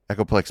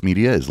Echoplex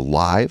Media is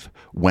live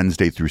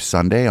Wednesday through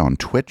Sunday on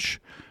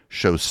Twitch.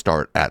 Shows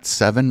start at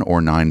 7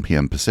 or 9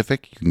 p.m.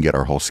 Pacific. You can get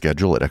our whole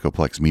schedule at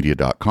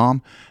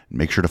echoplexmedia.com. And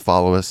make sure to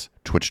follow us,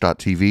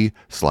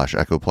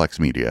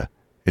 twitch.tv/echoplexmedia.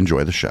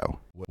 Enjoy the show.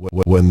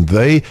 When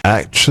they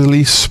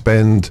actually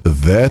spend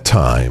their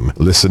time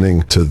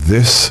listening to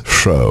this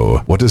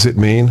show, what does it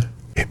mean?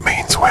 It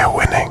means we're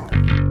winning.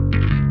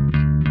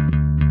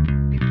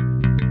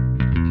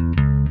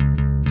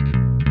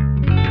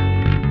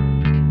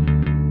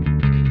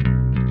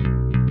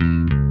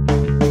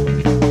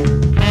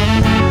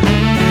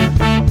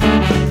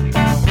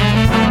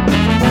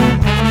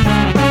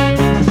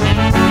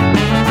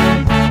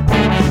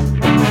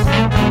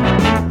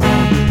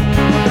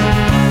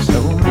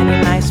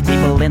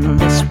 In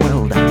this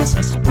world,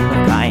 cesspool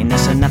of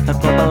kindness and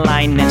ethical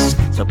blindness.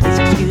 So please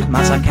excuse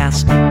my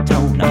sarcastic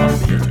tone. I'm a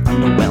bit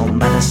underwhelmed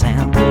by the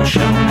sample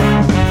shown.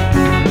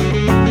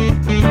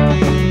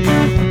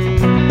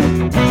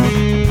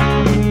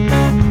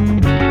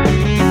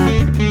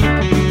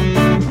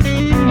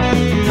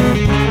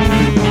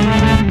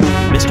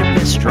 Mr.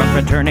 Bistro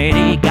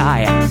fraternity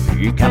guy,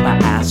 you got my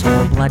ass full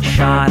of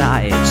bloodshot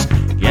eyes.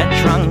 Get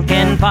drunk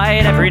and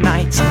fight every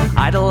night.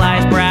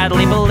 Idolize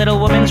Bradley, belittle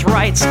women's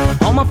rights.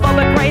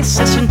 Homophobic,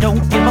 racist, and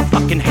don't give a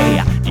fucking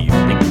hey. Do you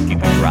think you can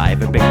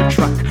drive a bigger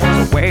truck?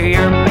 So wear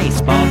your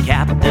baseball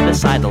cap to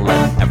decide to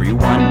let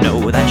everyone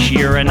know that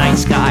you're a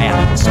nice guy.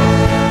 So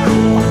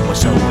cool, we're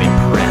so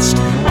impressed.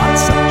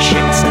 Lots of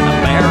chicks in a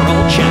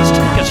barrel chest.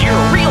 Cause you're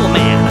a real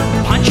man.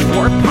 Punch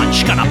for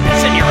punch, gonna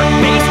piss in your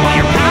face while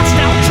you're passed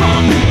out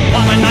drunk.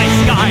 I'm a nice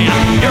guy,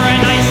 you're a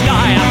nice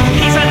guy.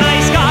 He's a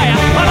nice guy,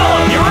 but all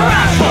of you are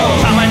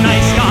assholes. I'm a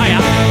nice guy,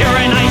 you're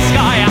a nice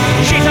guy.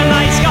 She's a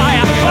nice guy,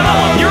 but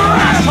all of you are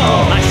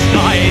assholes. Nice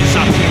guys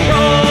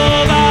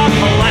rule the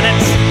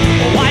planet.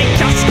 I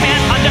just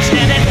can't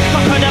understand it.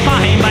 But could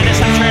divine by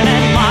deception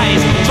and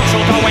lies.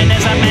 Social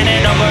Darwinism and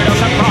an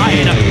overdose of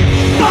pride.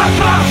 Fuck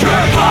off,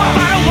 jerk off.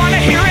 I don't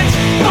wanna hear it.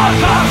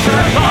 Fuck off,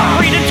 jerk off.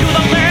 Read into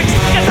the lyrics,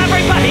 cause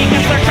everybody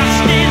gets their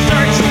just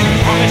desserts.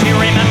 As long as you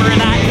remember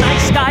that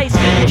nice guys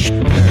finish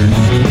first.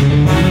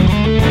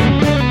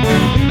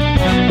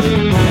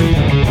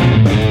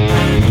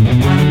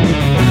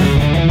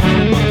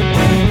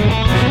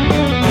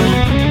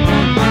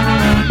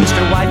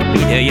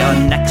 You're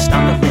next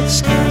on the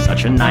list.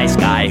 Such a nice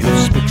guy who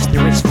speaks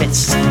through his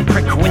fists.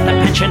 Prick with a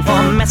penchant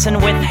for messing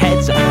with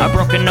heads. A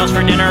broken nose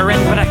for dinner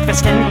and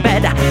breakfast in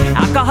bed.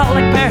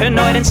 Alcoholic,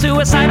 paranoid, and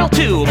suicidal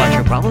too. But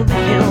you'll probably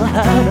kill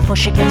her before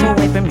she gets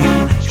away from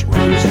you. She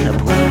lives in a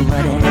blue,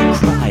 letting her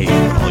cry.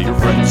 All your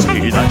friends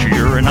say that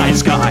you're a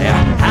nice guy.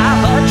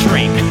 Have a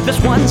drink, this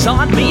one's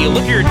on me.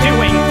 Look, you're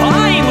doing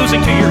fine,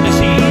 losing to your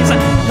disease.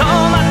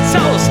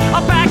 Comatose,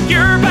 I'll pack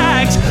your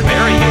bags.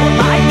 Bury you in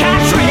my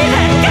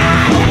castrated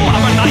guy.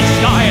 I'm a nice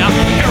guy,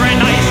 you're a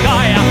nice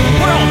guy.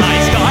 We're all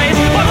nice guys,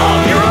 but all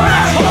of you are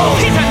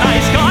assholes. He's a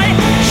nice guy,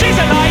 she's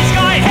a nice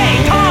guy.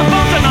 Hey, Tom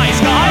Bone's a nice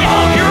guy.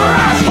 All of you are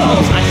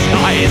assholes. Nice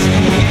guys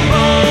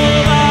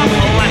rule the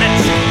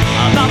planet.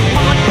 The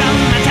public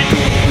demented.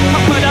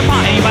 Put a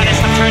body by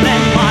deception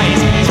and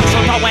lies.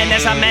 Social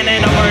Darwinism and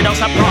an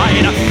overdose of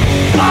pride.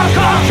 Fuck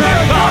off,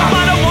 jerk off.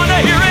 I don't wanna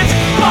hear it.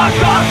 Fuck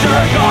off,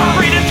 jerk off.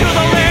 Read into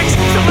the lyrics.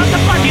 So let the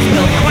bloody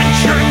spill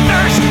quench your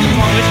thirst. As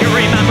long as you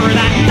remember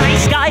that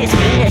nice guys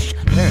finish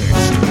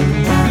first.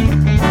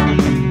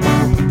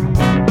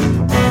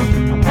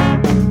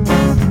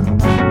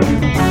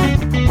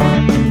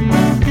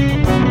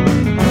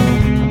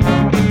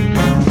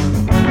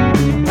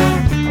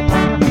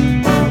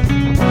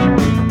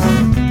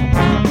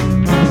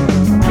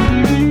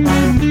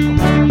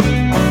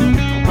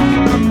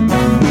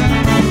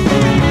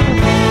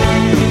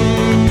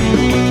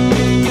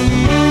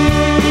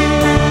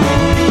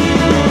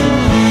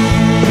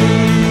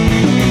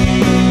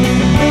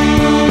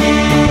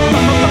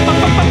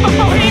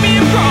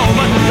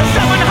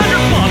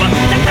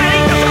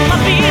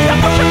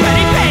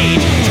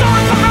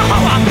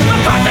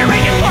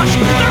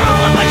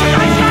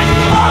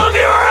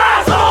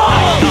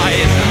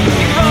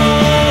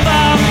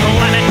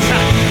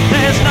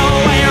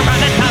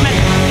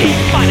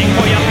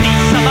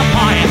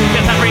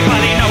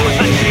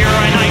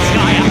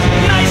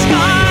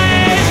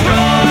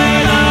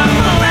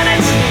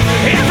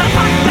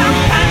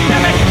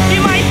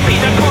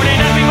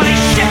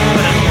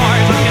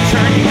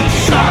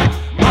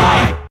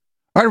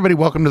 All right, everybody,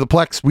 welcome to the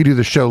Plex. We do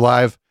the show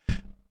live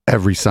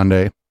every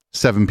Sunday,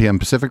 7 p.m.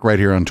 Pacific, right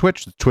here on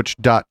Twitch,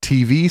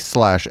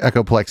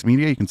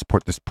 twitch.tv/EchoplexMedia. You can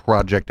support this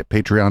project at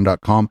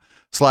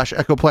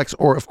patreon.com/Echoplex,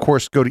 or, of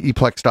course, go to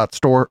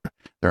eplex.store.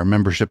 There are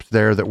memberships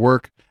there that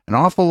work an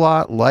awful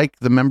lot like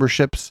the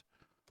memberships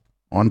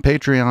on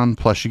Patreon,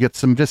 plus you get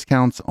some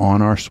discounts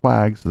on our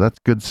swag, so that's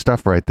good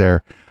stuff right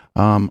there.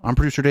 I'm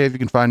Producer Dave. You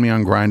can find me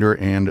on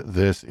Grindr, and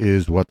this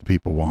is what the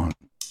people want.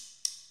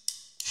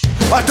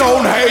 I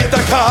don't hate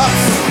the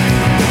cops.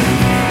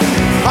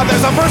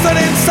 There's a person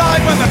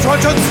inside when the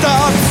truncheon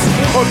stops.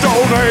 Oh,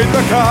 don't hate the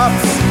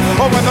cops.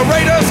 Oh, when the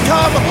raiders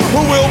come,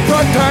 who will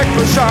protect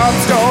the shops?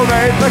 Don't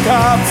hate the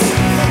cops.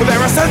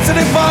 They're a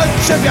sensitive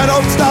bunch if you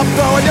don't stop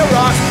throwing your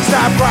rocks.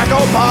 Snap,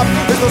 crackle, pop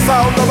is the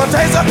sound of a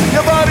taser.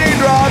 Your body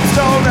drops,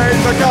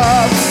 donate the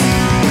cops.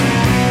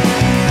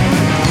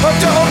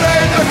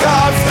 Donate the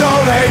cops,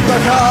 donate the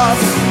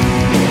cops.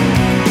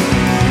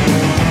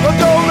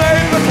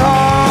 Donate the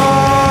cops.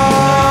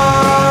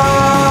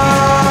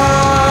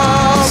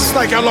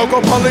 Thank your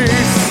local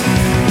police,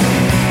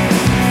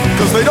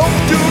 'cause they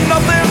don't do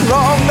nothing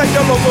wrong. Thank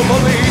your local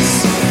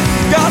police.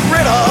 Got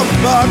rid of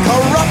the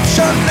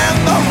corruption and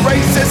the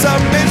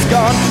racism is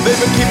gone. They've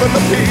been keeping the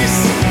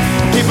peace,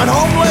 keeping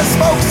homeless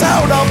folks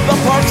out of the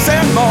parks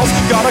and malls.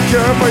 Got a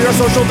cure for your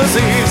social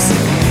disease.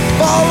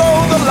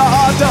 Follow the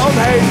law, don't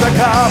hate the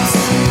cops.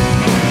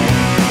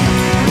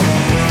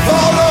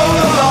 Follow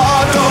the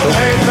law, don't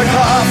hate the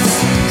cops.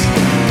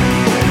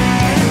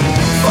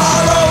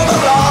 Follow the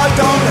law,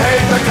 don't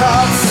hate the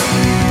cops.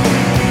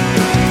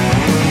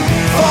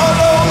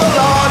 Follow the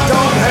law,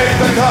 don't hate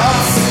the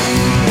cops.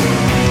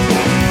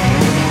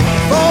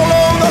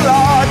 Follow the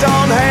law,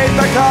 don't hate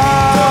the cops.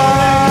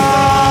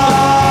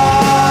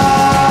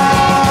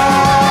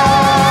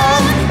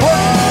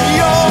 Put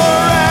your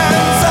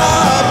hands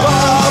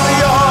above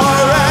your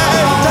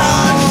head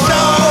and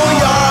show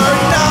you're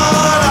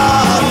not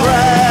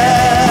afraid.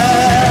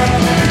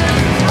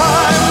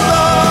 I'm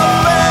the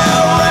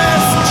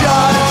fairest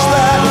judge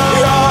that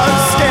your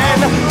skin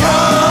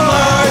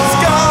color's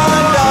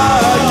gonna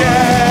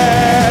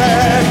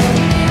get.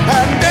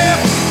 And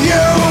if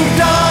you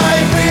die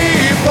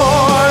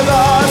before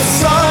the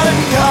sun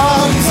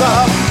comes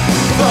up,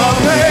 the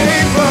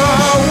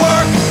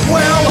paperwork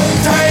will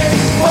take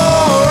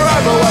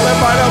forever. Well, it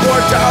might have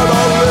worked out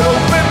a little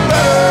bit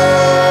better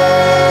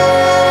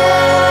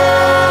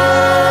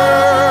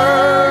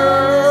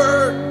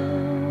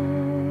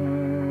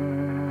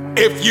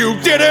if you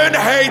didn't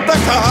hate the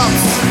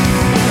cops.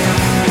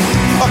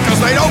 'Cause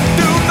they don't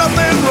do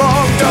nothing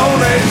wrong,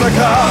 donate the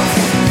cops.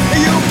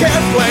 You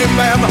can't blame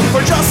them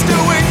for just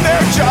doing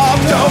their job,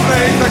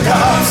 donate the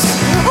cops.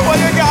 Well,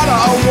 you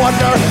gotta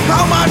wonder,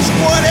 how much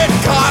would it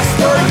cost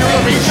for you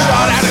to be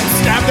shot at and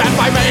stabbed at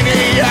by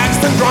maniacs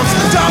and drunks?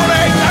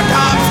 Donate the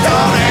cops,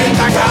 donate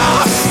the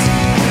cops.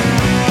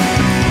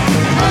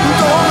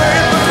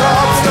 Donate the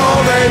cops,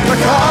 donate the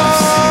cops.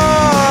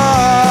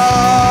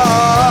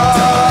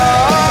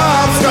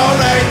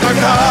 Donate the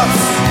cops.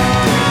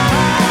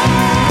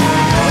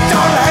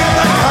 Don't hate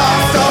the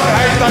cops, don't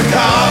hate the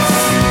cops.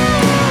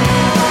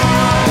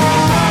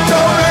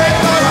 Don't hate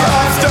the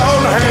cops,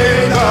 don't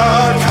hate the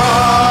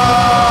cops.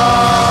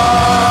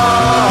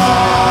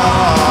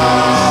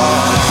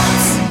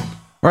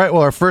 All right,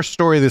 well, our first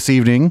story this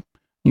evening,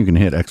 you can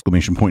hit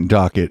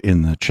 !docket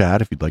in the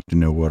chat if you'd like to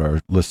know what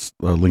our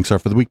links are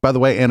for the week, by the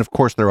way. And of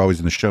course, they're always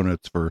in the show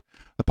notes for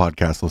the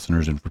podcast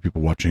listeners and for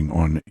people watching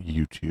on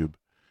YouTube.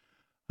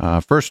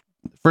 First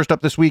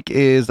up this week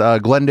is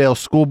Glendale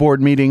School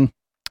Board meeting.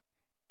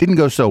 Didn't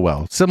go so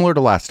well, similar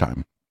to last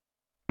time.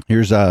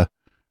 Here's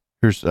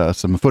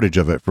some footage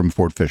of it from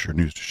Fort Fisher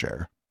News to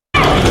Share.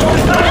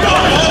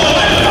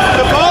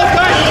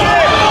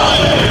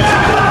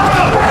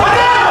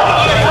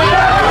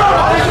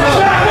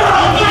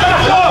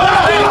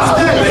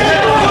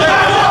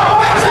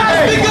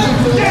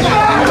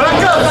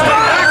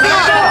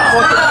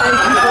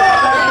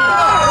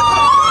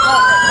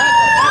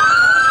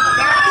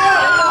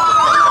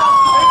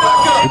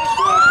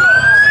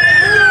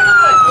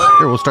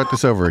 Here, we'll start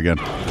this over again.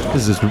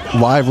 This is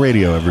live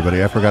radio,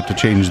 everybody. I forgot to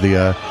change the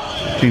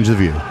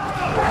view.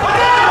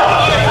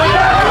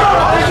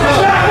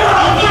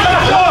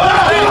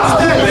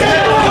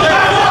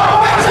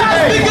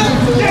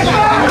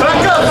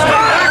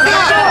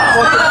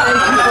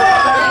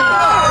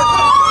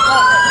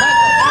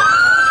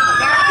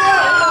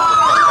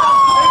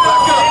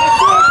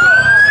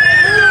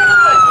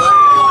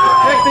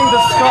 Protecting the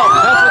scum.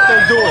 That's what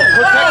they're doing.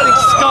 Protecting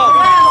scum.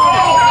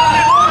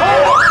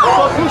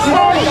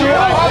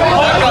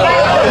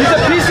 He's a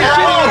piece of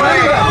shit.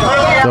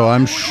 So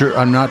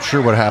I'm not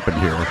sure what happened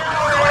here.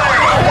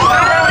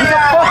 He's a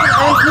fucking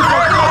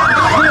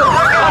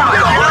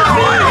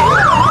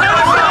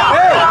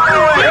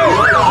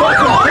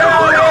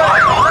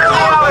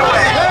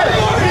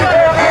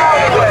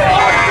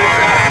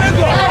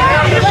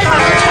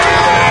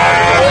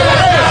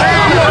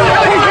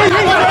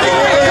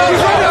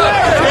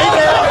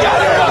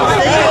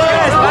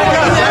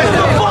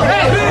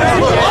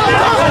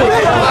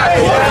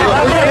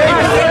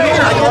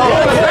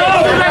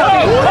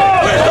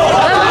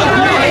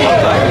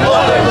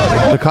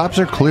The cops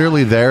are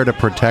clearly there to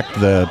protect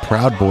the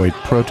Proud Boy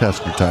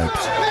protester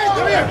types.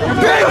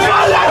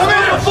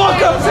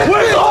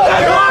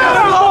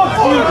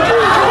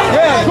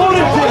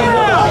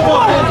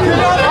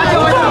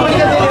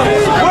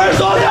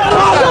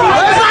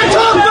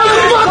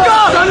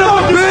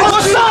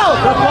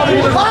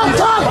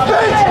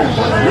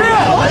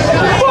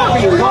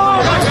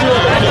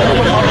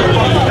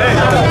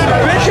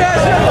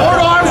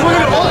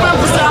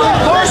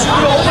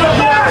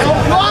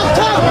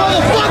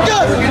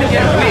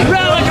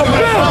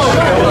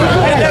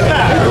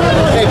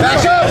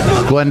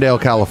 Glendale,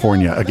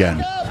 California,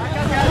 again.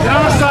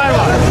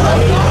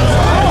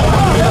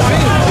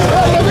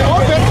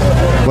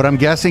 What I'm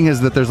guessing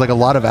is that there's like a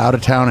lot of out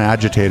of town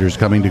agitators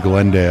coming to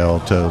Glendale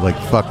to like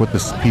fuck with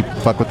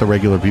the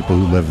regular people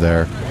who live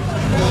there.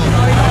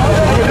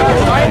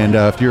 And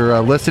if you're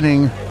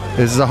listening,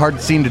 this is a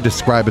hard scene to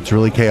describe. It's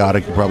really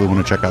chaotic. You probably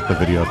want to check out the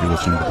video if you're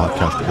listening to the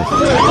podcast.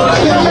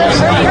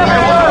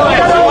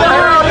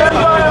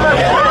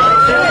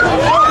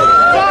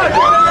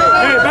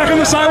 Hey, back on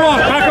the sidewalk!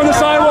 Back on the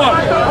sidewalk!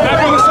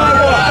 Back on the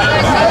sidewalk!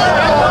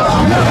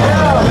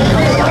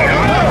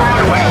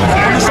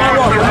 On the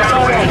sidewalk!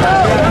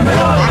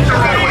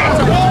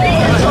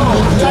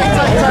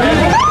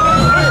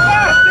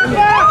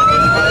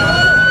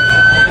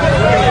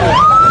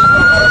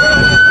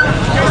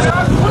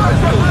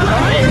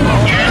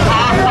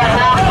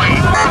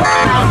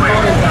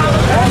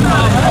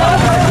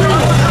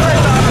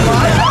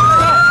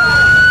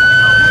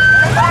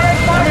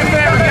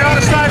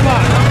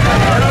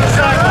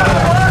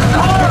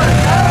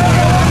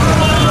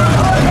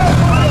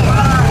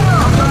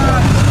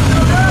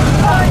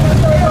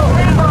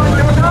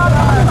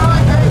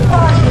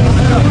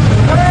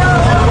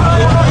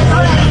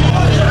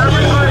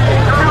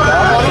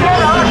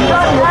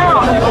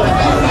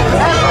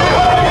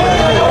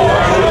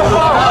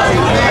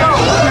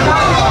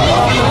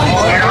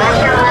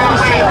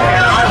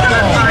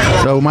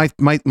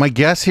 My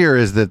guess here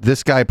is that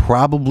this guy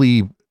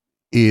probably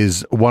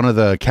is one of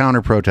the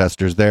counter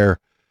protesters there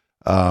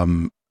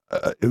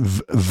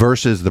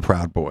versus the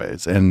Proud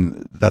Boys,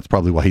 and that's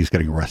probably why he's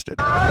getting arrested.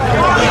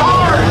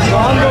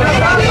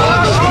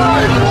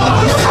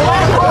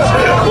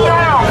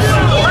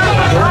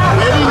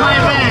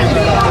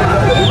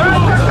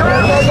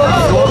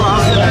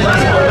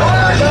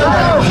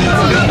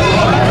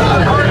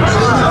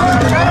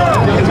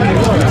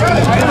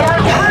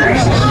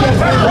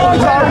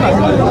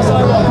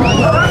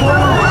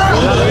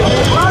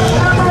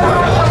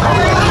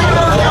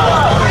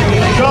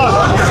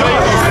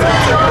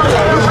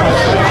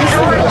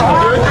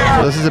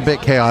 This is a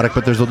bit chaotic,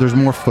 but there's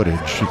more footage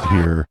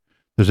here.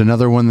 There's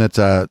another one that's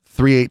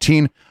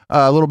 318.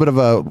 A little bit of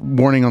a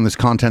warning on this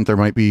content. There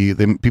might be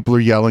people are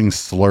yelling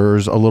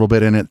slurs a little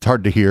bit in it. It's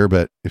hard to hear,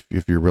 but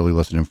if you're really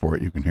listening for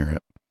it, you can hear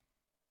it.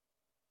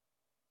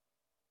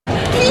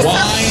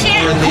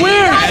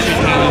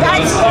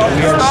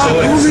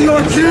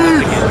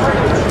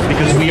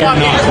 Because we are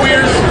not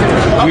queers.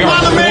 We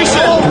are a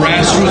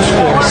grassroots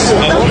force of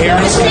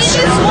parents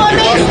concerned with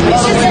their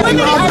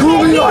children's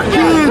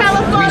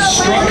We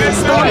struck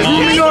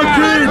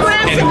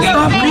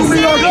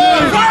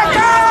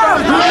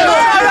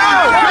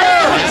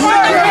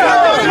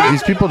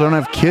These people don't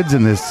have kids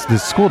in this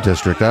school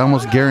district. I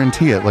almost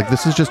guarantee it. Like,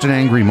 this is just an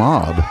angry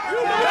mob.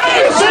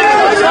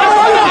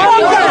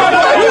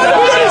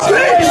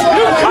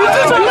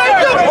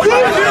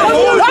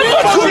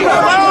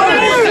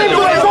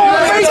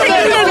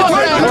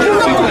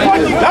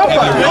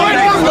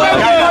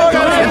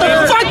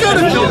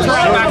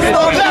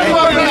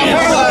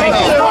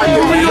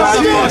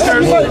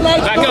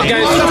 Back up,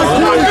 guys.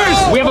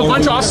 We have a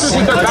bunch of officers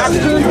with their backs.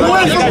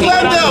 Where's the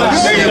Glendale?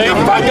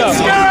 Back up.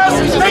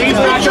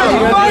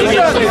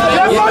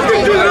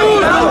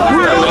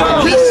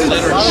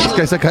 This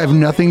guy's like, I have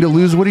nothing to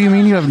lose. What do you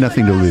mean you have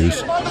nothing to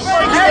lose?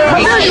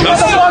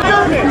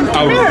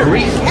 our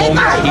great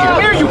moment here.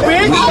 Here, you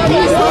bitch!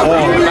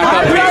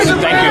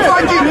 Thank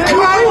you.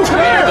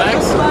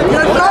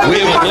 We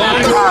have a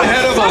long road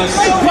ahead of us.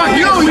 It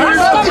will be a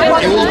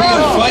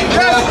fight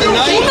without the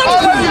night.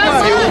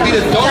 It will be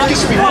the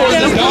darkest before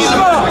the dawn.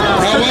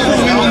 However,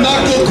 we will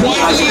not go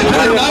quietly into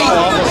the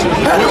night.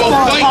 We will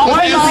fight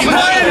every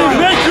night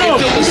until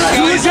the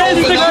skies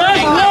open up.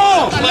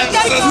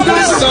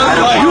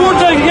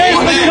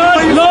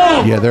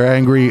 Yeah, they're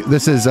angry.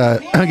 This is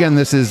again,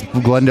 this is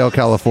Glendale,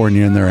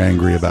 California, and they're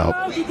angry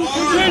about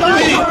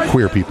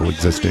queer people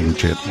existing,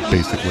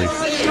 basically.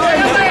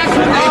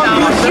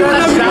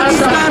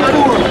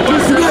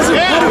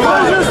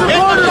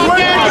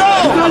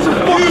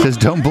 It says,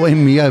 don't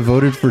blame me, I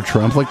voted for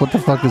Trump. Like, what the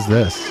fuck is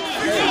this?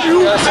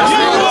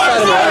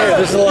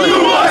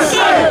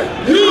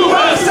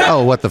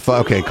 Oh, what the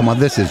fuck? Okay, come on.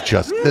 This is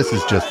just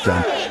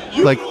dumb.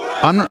 Like,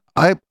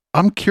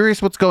 I'm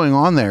curious what's going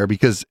on there,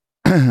 because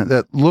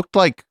that looked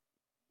like,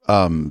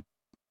 my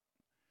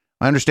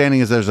understanding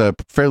is there's a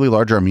fairly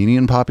large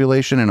Armenian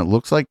population, and it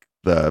looks like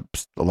a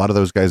lot of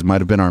those guys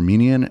might have been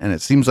Armenian, and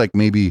it seems like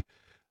maybe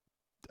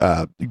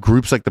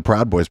groups like the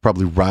Proud Boys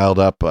probably riled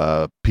up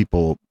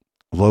people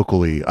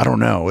locally. I don't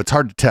know. It's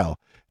hard to tell.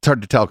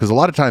 Because a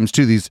lot of times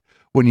too,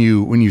 when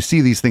you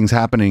see these things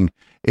happening,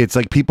 it's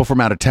like people from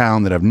out of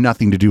town that have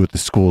nothing to do with the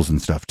schools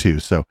and stuff too.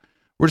 So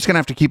we're just gonna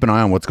have to keep an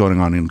eye on what's going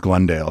on in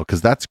Glendale,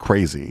 because that's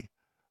crazy.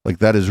 Like,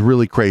 that is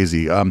really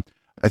crazy. I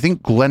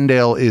think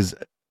Glendale's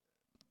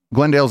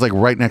like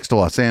right next to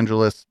Los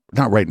Angeles.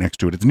 Not right next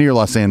to it. It's near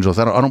Los Angeles.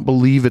 I don't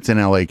believe it's in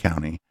LA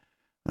County.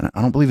 I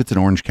don't believe it's in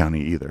Orange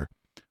County either.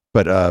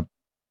 But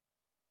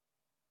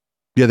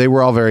yeah, they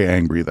were all very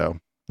angry though.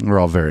 We're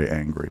all very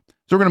angry.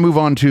 So we're going to move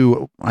on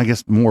to, I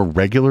guess, more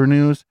regular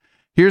news.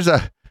 Here's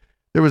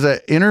There was an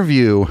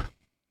interview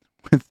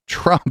with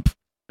Trump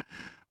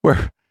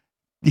where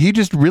he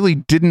just really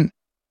didn't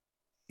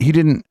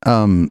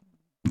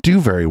do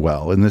very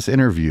well in this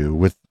interview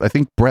with, I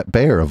think, Brett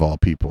Baer of all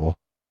people.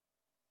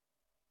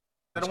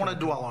 I don't want to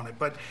dwell on it,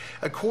 but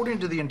according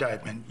to the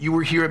indictment, you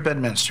were here at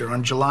Bedminster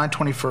on July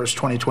 21st,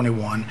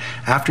 2021,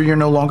 after you're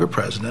no longer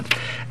president,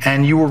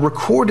 and you were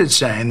recorded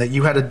saying that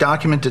you had a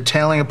document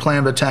detailing a plan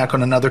of attack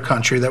on another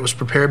country that was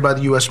prepared by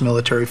the U.S.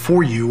 military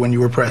for you when you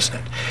were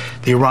president,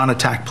 the Iran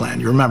attack plan.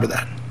 You remember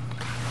that?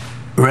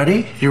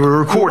 Ready? You were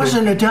recorded. It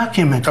wasn't a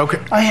document. Okay.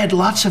 I had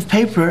lots of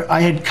paper.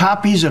 I had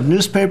copies of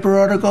newspaper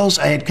articles.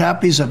 I had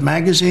copies of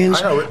magazines.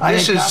 I know.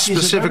 This is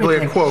specifically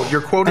a quote.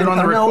 You're quoted on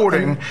the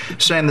recording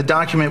saying the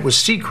document was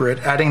secret,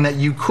 adding that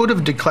you could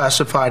have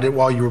declassified it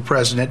while you were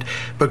president,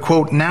 but,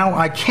 quote, now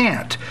I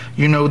can't.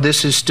 You know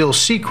this is still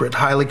secret,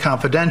 highly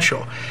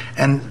confidential.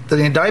 And the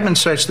indictment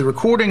cites the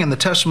recording and the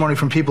testimony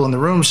from people in the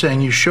room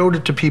saying you showed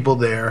it to people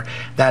there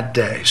that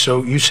day.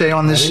 So you say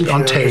on this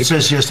on tape. It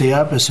says just the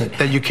opposite.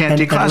 That you can't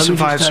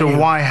declassify it, so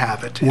why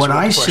have it? When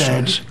I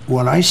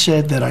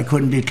said that I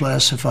couldn't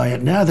declassify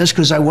it now, that's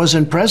because I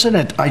wasn't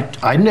president.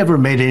 I never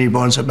made any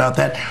bones about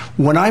that.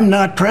 When I'm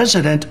not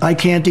president, I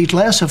can't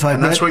declassify.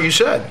 And that's what you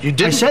said. You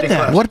didn't. I said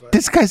that. What?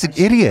 This guy's an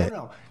idiot.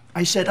 No.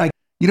 I said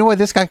You know why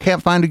this guy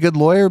can't find a good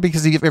lawyer?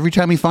 Because every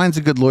time he finds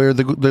a good lawyer,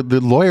 the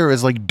lawyer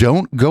is like,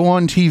 don't go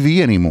on TV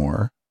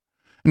anymore.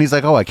 And he's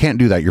like, oh, I can't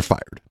do that. You're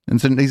fired.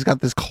 And so he's got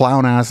this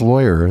clown ass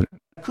lawyer.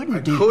 Could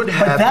have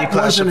but that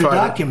wasn't a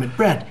document,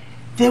 Brett.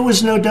 There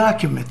was no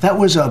document. That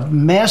was a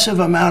massive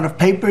amount of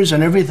papers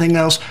and everything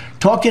else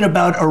talking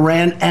about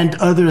Iran and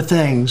other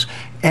things.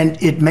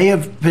 And it may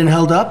have been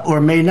held up or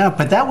may not,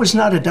 but that was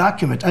not a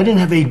document. I didn't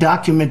have a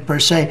document per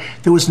se.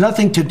 There was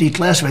nothing to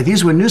declassify.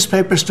 These were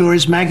newspaper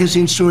stories,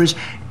 magazine stories,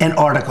 and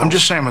articles. I'm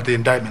just saying what the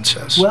indictment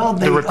says. Well,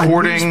 the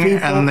recording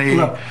and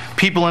the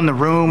people in the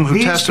room who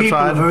testified. These people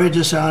are very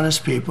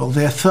dishonest people.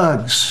 They're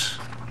thugs.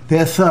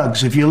 They're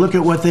thugs. If you look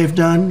at what they've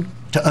done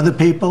to other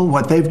people,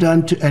 what they've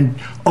done to, and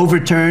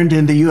overturned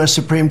in the U.S.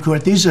 Supreme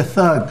Court, these are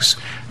thugs.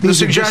 The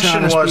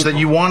suggestion was that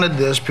you wanted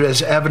this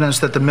as evidence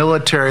that the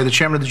military, the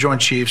chairman of the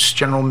Joint Chiefs,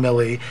 General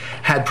Milley,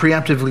 had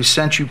preemptively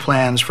sent you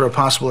plans for a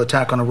possible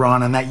attack on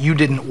Iran, and that you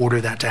didn't order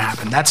that to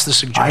happen. That's the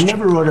suggestion. I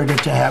never ordered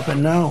it to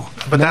happen, no.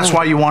 But that's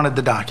why you wanted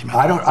the document.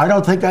 I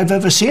don't think I've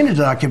ever seen a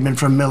document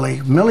from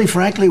Milley. Milley,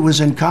 frankly, was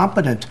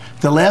incompetent.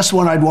 The last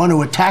one I'd want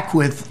to attack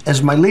with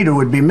as my leader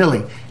would be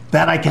Milley.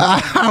 That I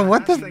can.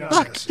 What the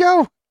fuck,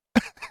 yo?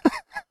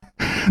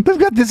 They've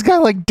got this guy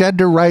like dead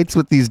to rights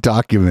with these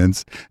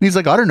documents. And he's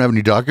like, I don't have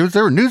any documents.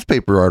 There were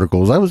newspaper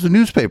articles. I was a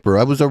newspaper.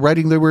 I was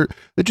writing.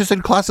 They just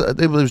said class.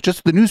 It was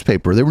just the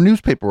newspaper. There were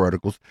newspaper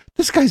articles.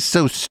 This guy's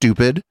so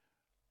stupid.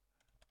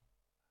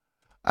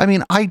 I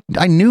mean, I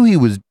knew he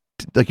was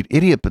like an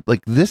idiot, but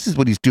like this is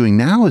what he's doing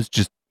now is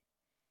just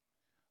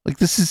like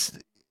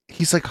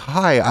he's like,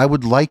 hi, I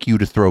would like you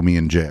to throw me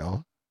in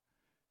jail.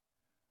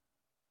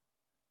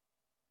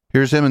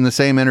 Here's him in the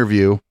same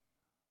interview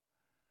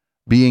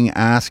being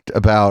asked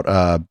about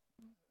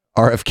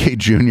RFK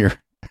Jr.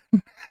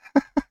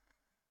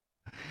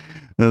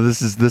 No,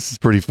 this is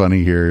pretty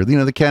funny here. You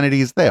know, the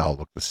Kennedys, they all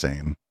look the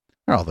same.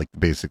 They're all like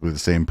basically the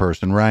same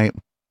person, right?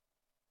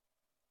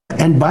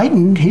 And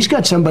Biden, he's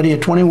got somebody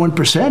at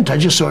 21%. I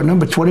just saw a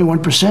number, 21%.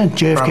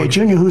 JFK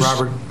Jr., who's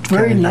a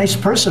very nice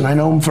person. I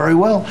know him very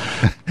well.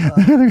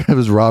 It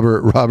was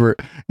Robert.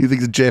 You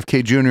think it's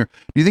JFK Jr.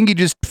 Do you think he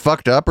just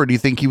fucked up, or do you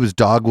think he was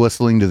dog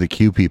whistling to the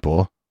Q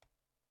people?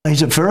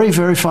 He's a very,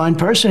 very fine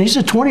person. He's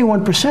at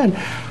 21%.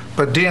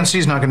 But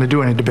DNC's not going to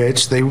do any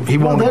debates. He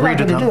won't agree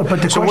to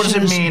them. So what does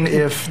it mean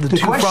if the two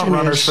front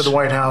runners for the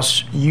White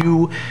House,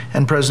 you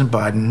and President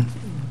Biden,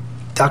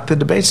 duck the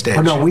debate stage?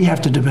 Oh, no, we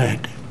have to debate.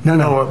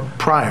 No.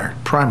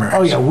 Primaries.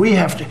 Oh, yeah, we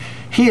have to.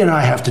 He and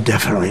I have to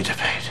definitely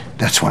debate.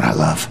 That's what I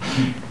love.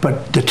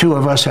 But the two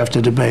of us have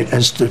to debate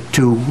as the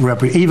two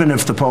even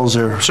if the polls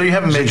are. So you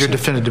haven't made your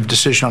definitive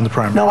decision on the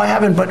primary? No, I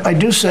haven't, but I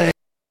do say.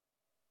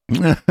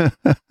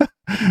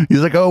 He's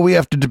like, oh, we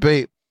have to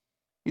debate.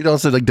 He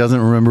also like doesn't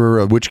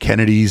remember which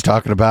Kennedy he's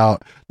talking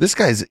about. This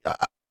guy's,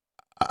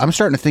 I'm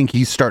starting to think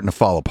he's starting to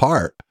fall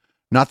apart.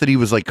 Not that he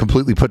was like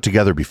completely put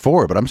together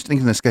before, but I'm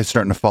thinking this guy's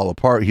starting to fall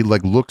apart. He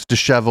like looks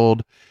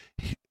disheveled,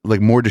 like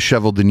more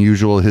disheveled than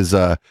usual. His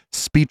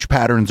speech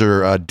patterns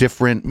are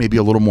different, maybe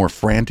a little more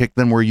frantic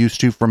than we're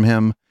used to from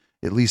him,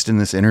 at least in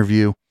this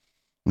interview.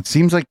 It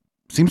seems like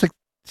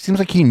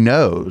he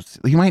knows.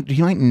 He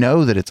might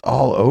know that it's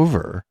all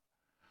over,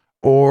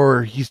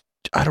 or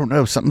I don't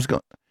know, something's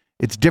going.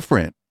 It's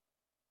different.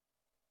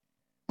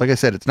 Like I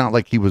said, it's not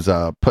like he was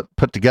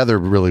put together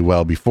really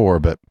well before,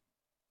 but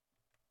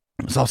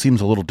this all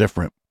seems a little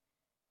different.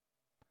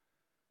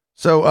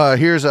 So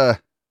here's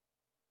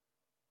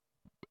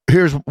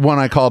one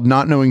I called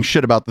 "Not Knowing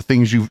Shit About the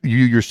Things you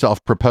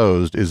yourself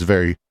proposed is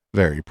very,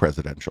 very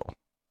presidential."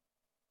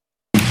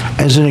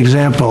 As an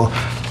example,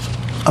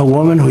 a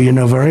woman who you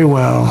know very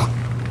well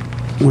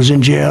was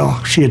in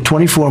jail. She had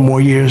 24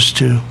 more years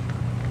to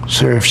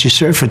serve. She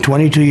served for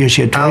 22 years.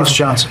 She had 20. Alice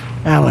Johnson.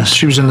 Alice.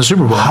 She was in the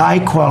Super Bowl. High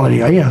quality.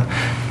 Yeah.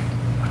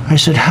 I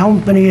said, how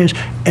many years?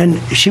 And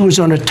she was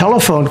on a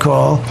telephone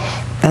call,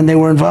 and they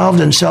were involved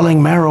in selling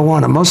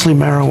marijuana, mostly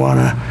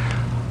marijuana.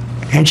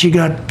 And she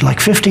got like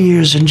 50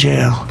 years in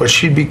jail. But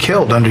she'd be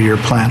killed under your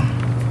plan.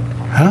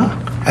 Huh?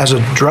 As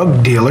a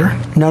drug dealer.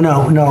 No.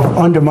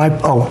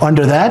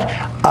 Under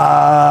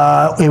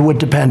that, it would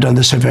depend on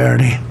the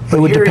severity. It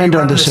would depend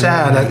on the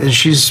severity.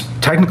 She's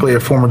technically a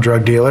former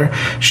drug dealer.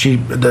 She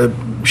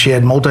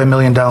had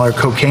multi-million-dollar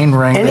cocaine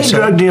ring. Any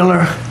drug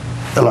dealer,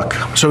 look.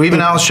 So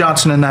even Alice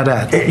Johnson in that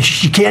ad.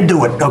 She can't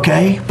do it,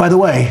 okay? By the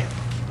way,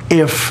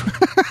 if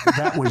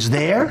that was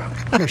there,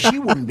 she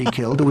wouldn't be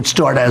killed. It would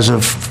start as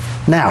of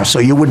now, so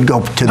you wouldn't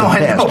go to the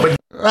past. I know, but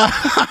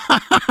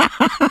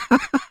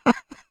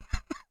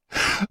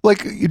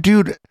like,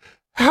 dude,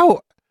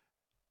 how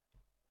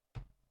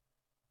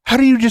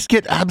do you just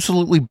get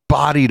absolutely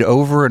bodied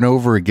over and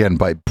over again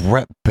by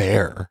Brett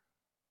Baer?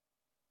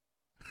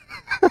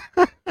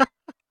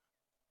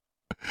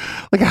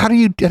 Like, how do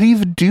you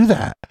even do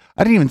that?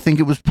 I didn't even think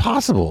it was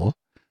possible.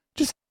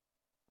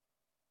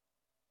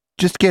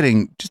 Just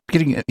getting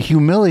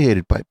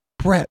humiliated by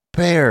Brett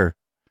Baer.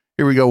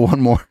 Here we go,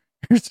 one more.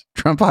 Here's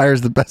Trump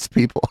hires the best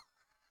people.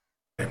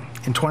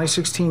 In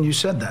 2016, you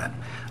said that.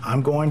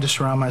 I'm going to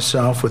surround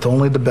myself with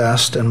only the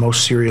best and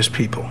most serious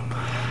people.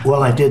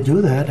 Well, I did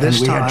do that. This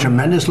and we time, had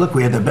tremendous, look,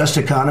 we had the best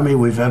economy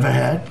we've ever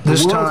had. The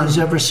world has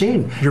ever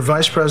seen. Your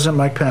Vice President,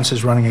 Mike Pence,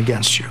 is running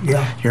against you.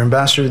 Yeah. Your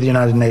Ambassador to the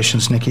United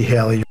Nations, Nikki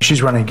Haley,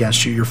 she's running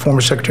against you. Your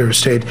former Secretary of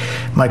State,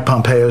 Mike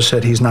Pompeo,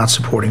 said he's not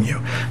supporting you.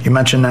 You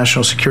mentioned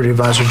National Security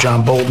Advisor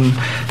John Bolton.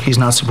 He's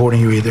not supporting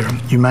you either.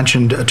 You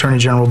mentioned Attorney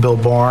General Bill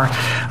Barr,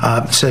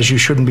 says you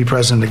shouldn't be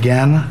president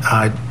again,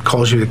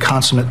 calls you the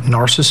consummate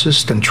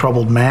narcissist and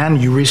troubled man.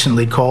 You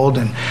recently called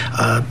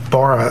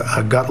Barr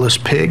a gutless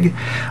pig.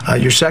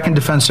 Your second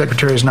defense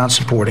secretary is not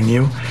supporting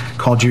you,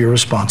 called you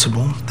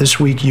irresponsible. This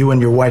week, you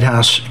and your White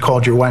House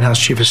called your White House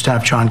Chief of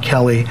Staff, John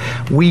Kelly,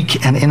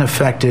 weak and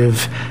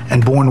ineffective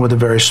and born with a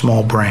very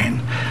small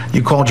brain.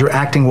 You called your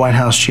acting White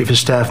House Chief of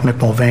Staff, Mick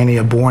Mulvaney,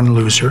 a born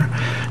loser.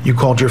 You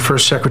called your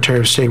first Secretary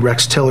of State,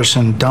 Rex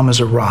Tillerson, dumb as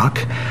a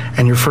rock,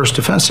 and your first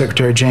Defense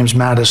Secretary, James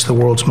Mattis, the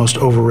world's most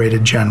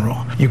overrated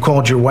general. You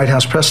called your White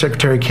House Press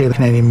Secretary, Kayleigh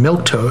Canadian,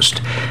 milquetoast,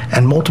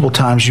 and multiple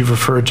times you've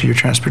referred to your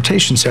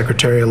Transportation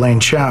Secretary, Elaine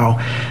Chao,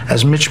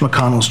 as Mitch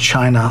McConnell's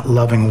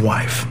China-loving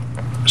wife.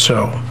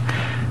 So,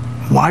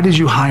 why did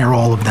you hire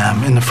all of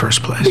them in the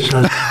first place?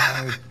 Because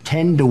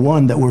 10 to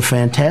 1 that were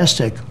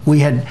fantastic. We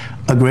had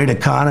a great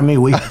economy.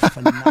 We had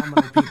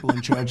phenomenal people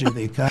in charge of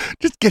the economy.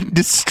 Just getting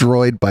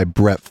destroyed by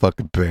Brett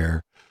fucking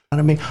Baer.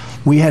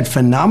 We had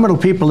phenomenal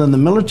people in the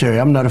military.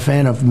 I'm not a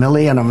fan of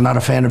Milley, and I'm not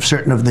a fan of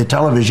certain of the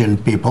television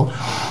people.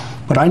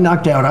 But I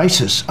knocked out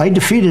ISIS. I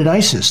defeated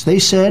ISIS. They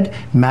said,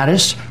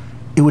 Mattis,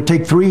 it would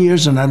take 3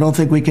 years, and I don't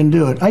think we can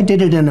do it. I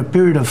did it in a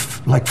period of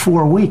like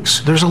 4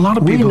 weeks. There's a lot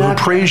of people who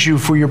praise you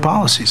for your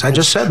policies. I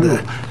just said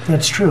that.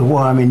 That's true. Well,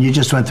 I mean, you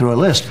just went through a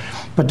list.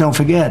 But don't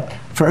forget,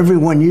 for every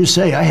one you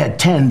say, I had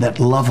 10 that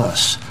love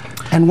us.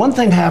 And one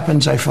thing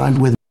happens, I find,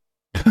 with...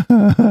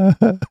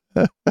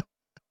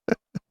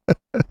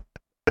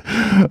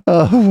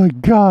 Oh, my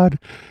God.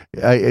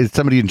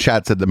 Somebody in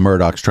chat said that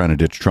Murdoch's trying to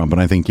ditch Trump,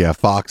 and I think, yeah,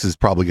 Fox is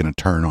probably going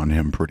to turn on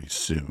him pretty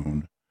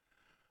soon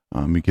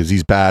because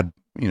he's bad.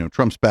 You know,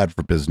 Trump's bad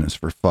for business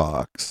for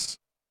Fox.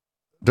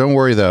 Don't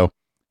worry, though.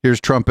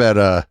 Here's Trump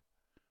at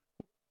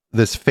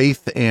this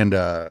Faith and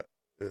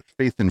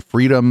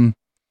Freedom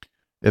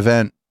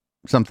event,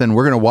 something.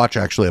 We're going to watch,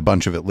 actually, a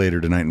bunch of it later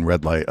tonight in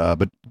Red Light.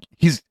 But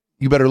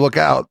you better look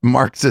out,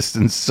 Marxists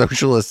and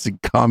socialists and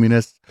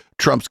communists.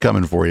 Trump's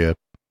coming for you.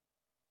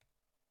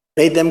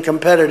 Made them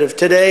competitive.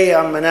 Today,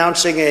 I'm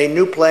announcing a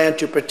new plan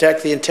to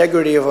protect the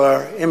integrity of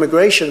our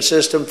immigration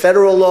system.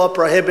 Federal law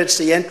prohibits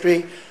the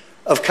entry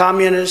of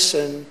communists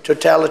and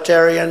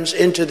totalitarians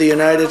into the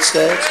United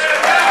States.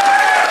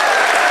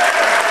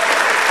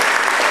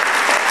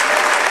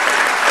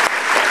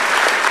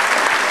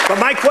 But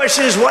my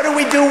question is, what do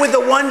we do with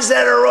the ones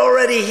that are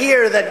already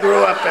here that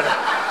grew up in it?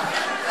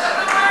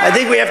 I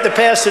think we have to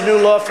pass a new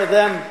law for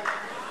them.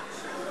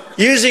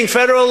 Using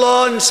federal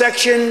law in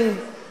Section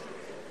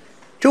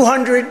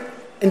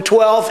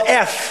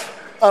 212F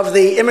of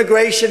the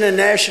Immigration and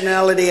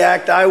Nationality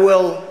Act, I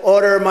will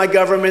order my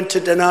government to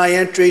deny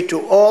entry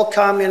to all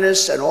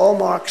communists and all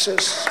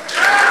Marxists.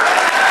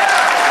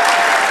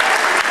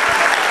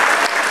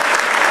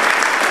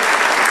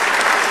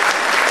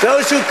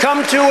 Those who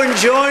come to and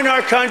join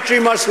our country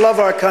must love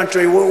our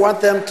country. We want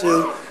them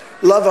to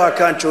love our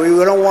country.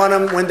 We don't want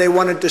them when they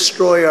want to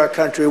destroy our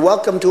country.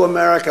 Welcome to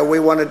America. We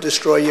want to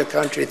destroy your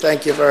country.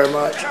 Thank you very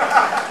much.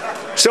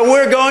 So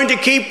we're going to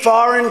keep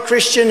foreign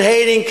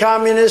Christian-hating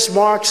communists,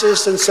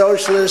 Marxists, and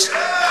socialists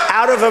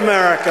out of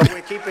America.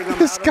 We're keeping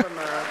them out of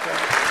America.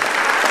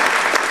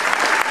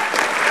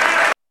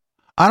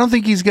 I don't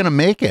think he's going to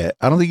make it.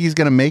 I don't think he's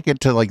going to make it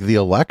to like the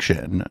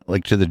election,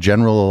 like to the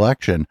general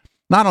election.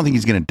 No, I don't think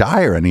he's going to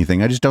die or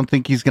anything. I just don't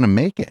think he's going to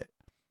make it.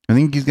 I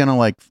think he's going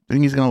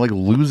to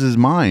lose his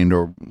mind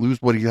or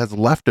lose what he has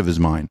left of his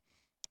mind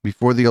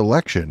before the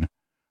election.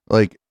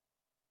 Like,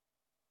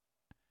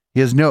 He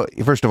has no.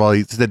 First of all,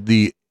 he said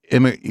he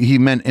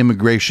meant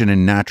immigration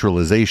and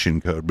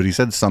naturalization code, but he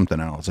said something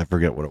else. I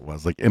forget what it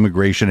was, like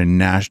immigration and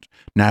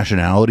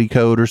nationality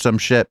code or some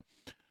shit.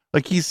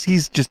 Like he's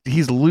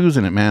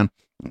losing it, man.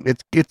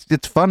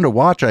 It's fun to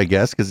watch, I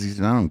guess,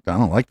 because I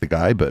don't like the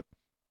guy, but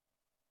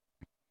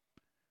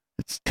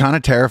it's kind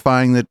of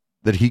terrifying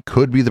that he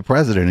could be the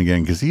president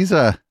again, because seems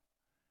like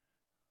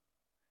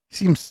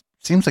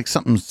seems like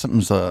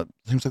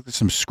there's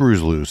some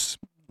screws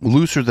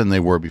looser than they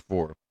were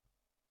before.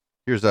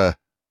 Here's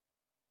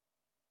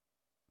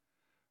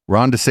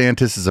Ron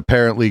DeSantis is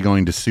apparently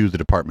going to sue the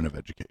Department of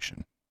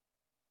Education.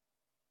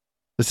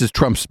 This is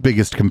Trump's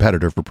biggest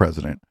competitor for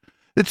president.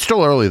 It's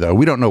still early, though.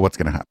 We don't know what's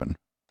going to happen.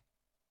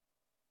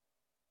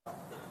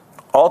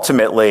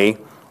 Ultimately,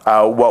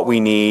 what we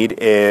need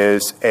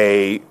is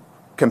a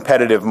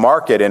competitive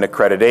market in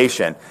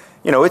accreditation.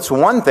 You know, it's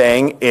one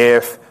thing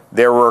if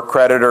there were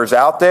accreditors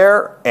out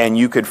there and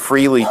you could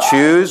freely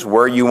choose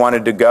where you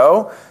wanted to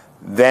go,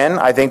 then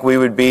I think we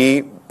would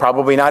be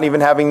probably not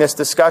even having this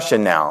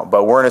discussion now.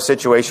 But we're in a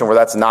situation where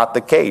that's not the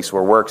case,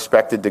 where we're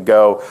expected to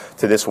go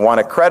to this one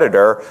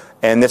accreditor,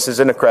 and this is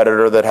an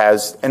accreditor that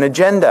has an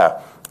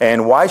agenda.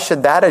 And why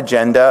should that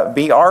agenda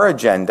be our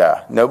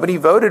agenda? Nobody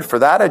voted for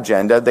that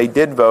agenda. They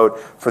did vote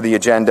for the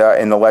agenda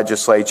in the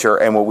legislature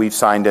and what we've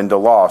signed into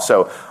law.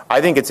 So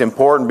I think it's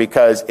important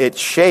because it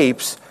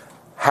shapes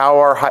how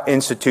our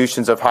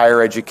institutions of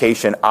higher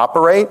education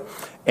operate.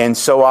 And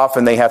so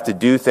often they have to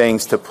do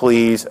things to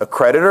please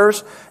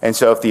accreditors. And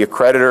so if the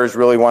accreditors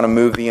really want to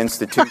move the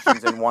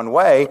institutions in one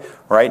way,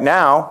 right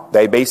now,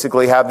 they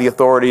basically have the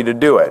authority to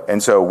do it.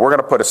 And so we're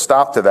going to put a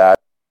stop to that.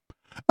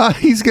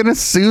 He's going to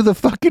sue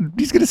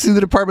the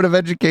Department of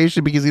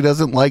Education because he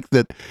doesn't like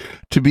that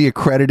to be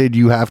accredited,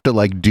 you have to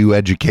like do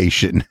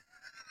education.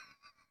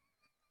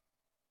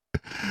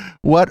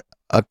 What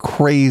a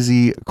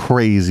crazy,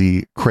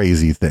 crazy,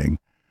 crazy thing.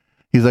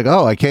 He's like,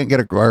 oh, I can't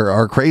get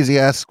our crazy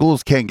ass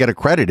schools can't get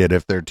accredited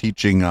if they're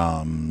teaching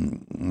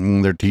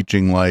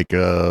like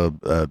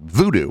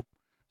voodoo.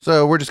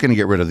 So we're just going to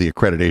get rid of the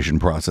accreditation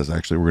process.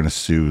 Actually, we're going to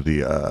sue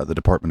the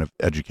Department of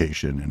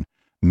Education and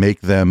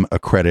make them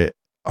accredit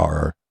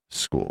our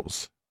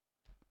schools.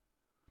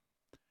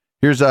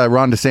 Here's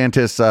Ron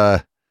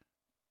DeSantis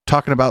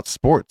talking about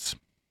sports.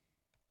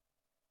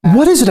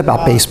 What is it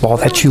about baseball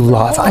that you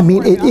love? I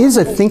mean, it is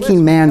a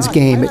thinking man's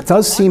game. It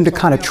does seem to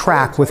kind of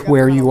track with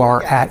where you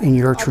are at in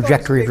your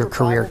trajectory of your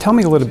career. Tell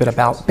me a little bit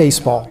about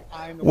baseball.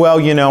 Well,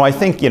 I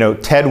think,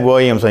 Ted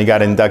Williams, when he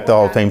got inducted to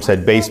Hall of Fame,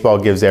 said baseball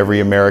gives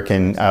every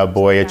American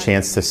boy a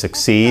chance to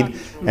succeed.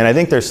 And I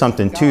think there's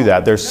something to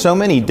that. There's so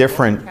many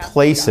different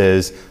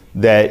places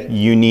that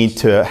you need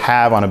to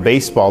have on a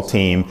baseball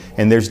team,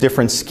 and there's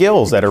different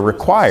skills that are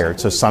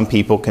required. So some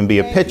people can be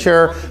a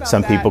pitcher,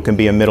 some people can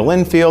be a middle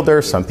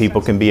infielder, some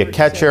people can be a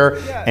catcher,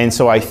 and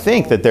so I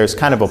think that there's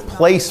kind of a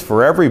place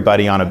for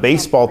everybody on a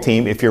baseball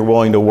team if you're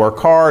willing to work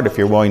hard, if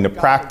you're willing to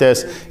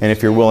practice, and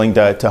if you're willing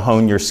to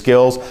hone your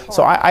skills.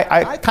 So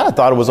I kind of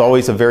thought it was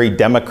always a very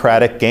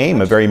democratic game,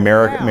 a very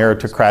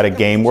meritocratic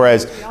game,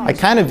 whereas I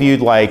kind of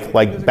viewed like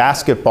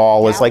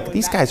basketball as like,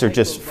 these guys are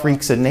just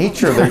freaks of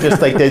nature. They're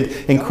just like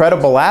the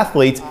incredible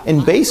athletes.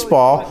 In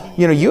baseball,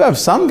 you have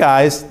some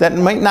guys that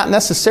might not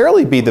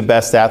necessarily be the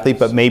best athlete,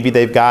 but maybe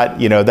they've got,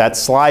 that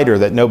slider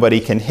that nobody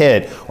can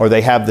hit, or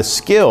they have the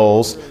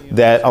skills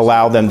that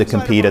allow them to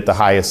compete at the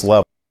highest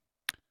level.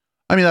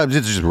 I mean,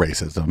 it's just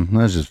racism.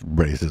 That's just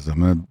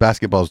racism.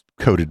 Basketball's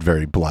coded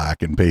very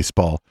black, and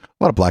baseball,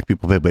 a lot of black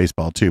people play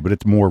baseball too, but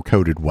it's more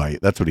coded white.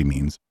 That's what he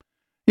means.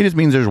 He just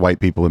means there's white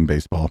people in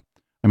baseball.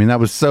 I mean,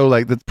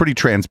 that's pretty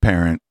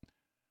transparent.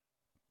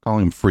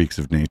 Calling them freaks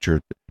of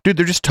nature. Dude,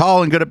 they're just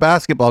tall and good at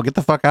basketball. Get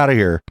the fuck out of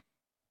here.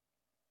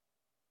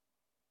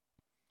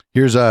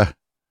 Here's Ron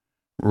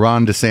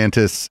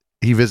DeSantis.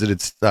 He visited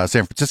San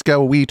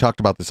Francisco. We talked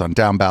about this on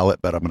Down Ballot,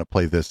 but I'm going to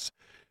play this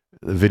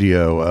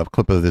a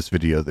clip of this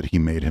video that he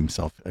made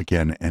himself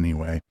again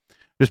anyway.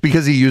 Just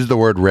because he used the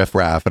word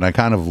riffraff, and I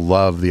kind of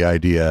love the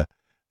idea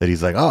that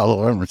he's like, oh,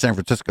 we're in San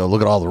Francisco.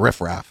 Look at all the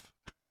riffraff.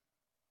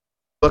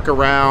 Look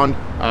around,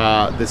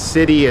 the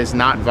city is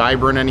not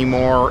vibrant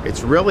anymore.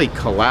 It's really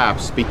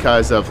collapsed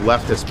because of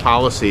leftist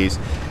policies,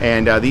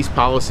 and these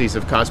policies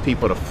have caused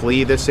people to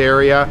flee this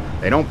area.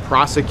 They don't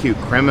prosecute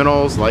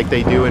criminals like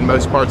they do in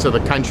most parts of the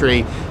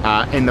country,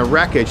 and the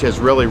wreckage has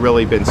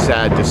really been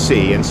sad to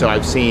see. And so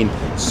I've seen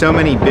so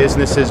many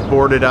businesses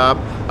boarded up.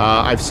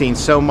 I've seen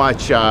so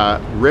much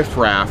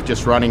riffraff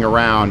just running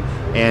around,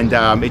 and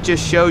it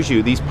just shows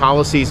you these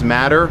policies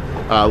matter.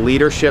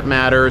 Leadership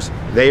matters.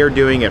 They are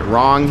doing it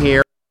wrong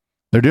here.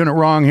 They're doing it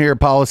wrong here.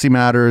 Policy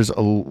matters.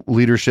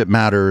 Leadership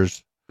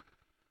matters.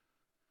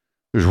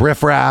 There's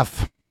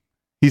riffraff.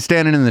 He's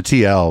standing in the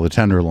TL, the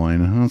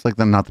Tenderloin. It's like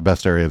not the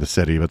best area of the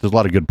city, but there's a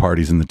lot of good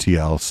parties in the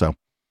TL. So,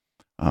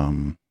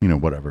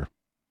 whatever.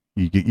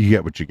 You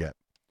get what you get.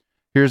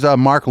 Here's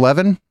Mark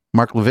Levin,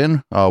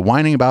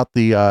 whining about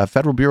the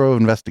Federal Bureau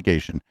of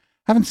Investigation.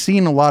 Haven't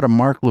seen a lot of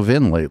Mark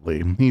Levin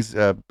lately. He's,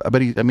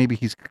 maybe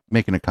he's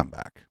making a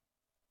comeback.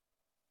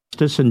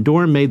 And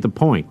Dorn made the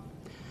point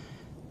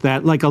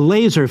that, like a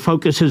laser,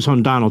 focuses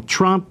on Donald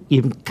Trump,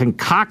 even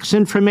concocts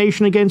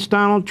information against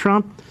Donald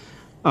Trump,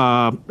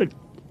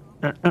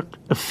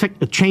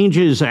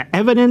 changes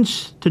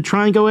evidence to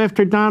try and go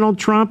after Donald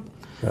Trump,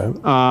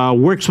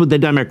 works with the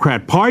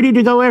Democrat Party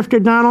to go after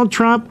Donald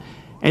Trump,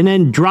 and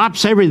then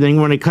drops everything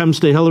when it comes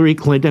to Hillary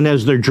Clinton,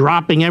 as they're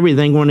dropping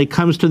everything when it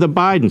comes to the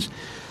Bidens.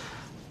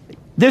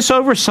 This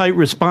oversight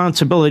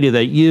responsibility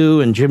that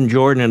you and Jim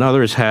Jordan and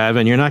others have,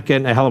 and you're not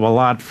getting a hell of a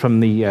lot from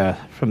the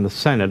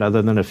Senate,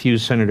 other than a few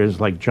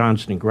senators like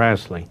Johnson and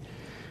Grassley.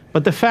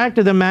 But the fact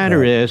of the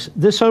matter is,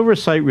 this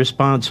oversight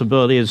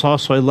responsibility is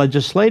also a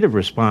legislative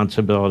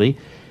responsibility.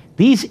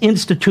 These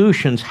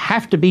institutions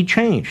have to be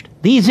changed.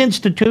 These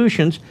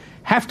institutions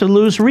have to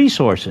lose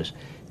resources.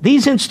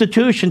 These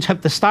institutions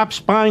have to stop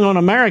spying on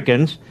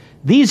Americans.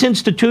 These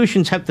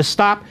institutions have to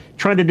stop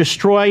trying to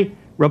destroy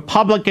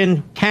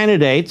Republican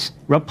candidates,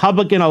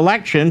 Republican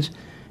elections,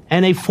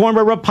 and a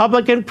former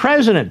Republican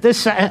president.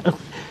 This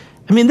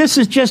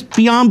is just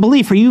beyond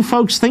belief. Are you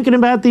folks thinking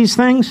about these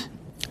things?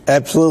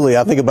 Absolutely.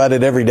 I think about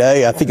it every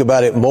day. I think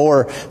about it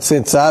more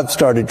since I've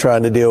started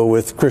trying to deal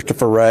with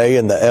Christopher Wray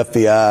and the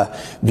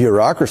FBI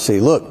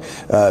bureaucracy. Look,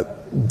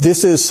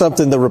 this is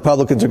something the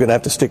Republicans are going to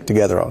have to stick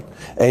together on.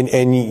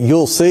 And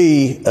you'll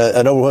see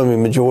an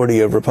overwhelming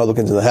majority of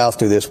Republicans in the House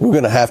do this. We're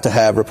going to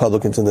have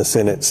Republicans in the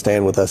Senate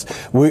stand with us.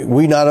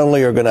 We not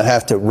only are going to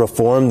have to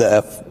reform the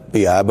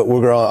FBI, but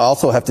we're going to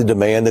also have to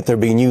demand that there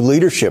be new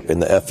leadership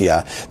in the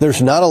FBI.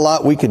 There's not a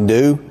lot we can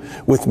do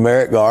with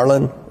Merrick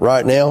Garland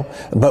right now,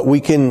 but we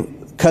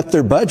can cut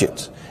their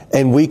budgets.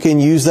 And we can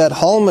use that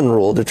Hallman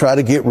rule to try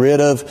to get rid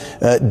of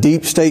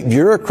deep state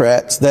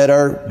bureaucrats that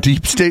are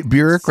deep state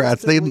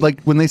bureaucrats. They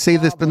like when they say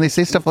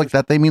stuff like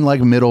that, they mean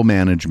like middle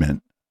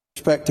management.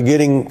 Respect to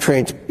getting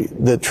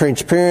the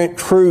transparent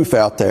truth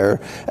out there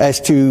as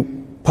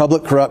to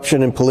public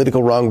corruption and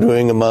political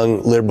wrongdoing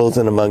among liberals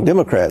and among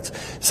Democrats.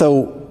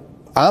 So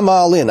I'm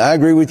all in. I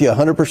agree with you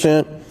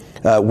 100%.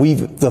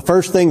 The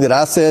first thing that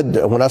I said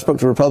when I spoke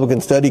to the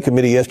Republican Study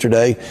Committee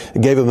yesterday,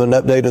 gave them an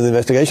update on the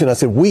investigation, I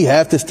said, we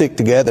have to stick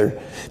together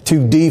to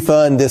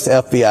defund this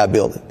FBI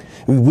building.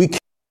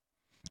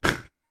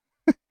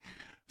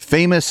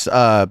 Famous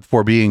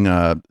for being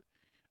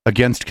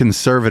against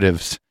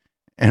conservatives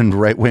and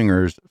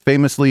right-wingers,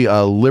 famously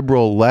a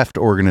liberal left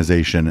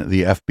organization,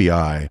 the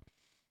FBI,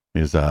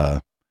 is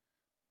they're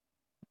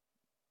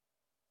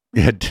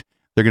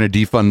going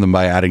to defund them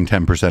by adding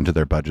 10% to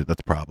their budget.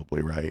 That's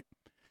probably right.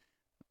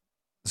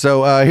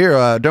 So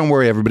here, don't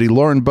worry, everybody.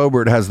 Lauren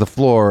Boebert has the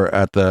floor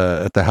at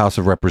the House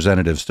of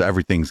Representatives, so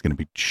everything's going to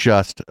be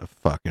just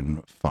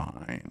fucking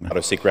fine. How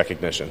to seek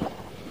recognition.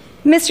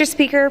 Mr.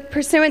 Speaker,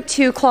 pursuant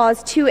to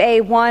Clause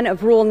 2A1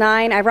 of Rule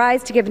 9, I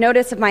rise to give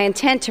notice of my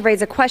intent to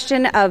raise a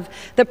question of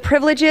the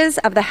privileges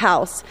of the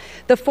House.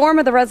 The form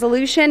of the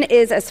resolution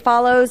is as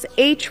follows: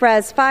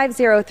 H-Res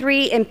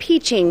 503,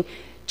 impeaching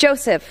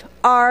Joseph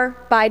R.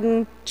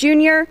 Biden,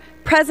 Jr.,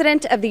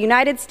 President of the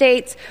United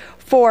States,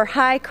 for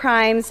high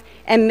crimes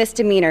and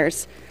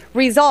misdemeanors.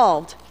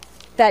 Resolved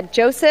that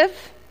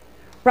Joseph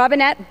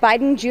Robinette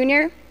Biden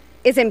Jr.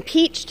 is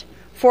impeached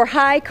for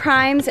high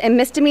crimes and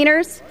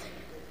misdemeanors,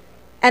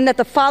 and that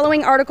the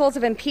following articles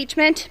of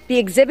impeachment be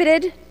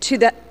exhibited to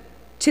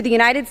the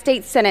United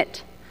States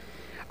Senate.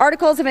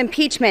 Articles of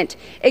impeachment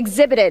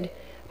exhibited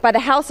by the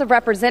House of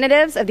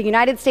Representatives of the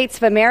United States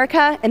of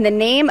America in the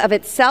name of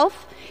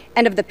itself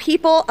and of the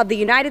people of the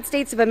United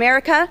States of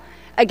America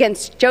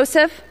against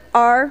Joseph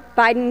R.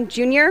 Biden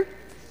Jr.,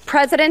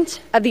 President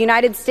of the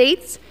United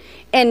States,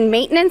 in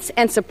maintenance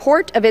and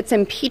support of its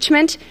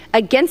impeachment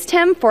against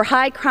him for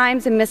high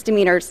crimes and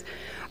misdemeanors.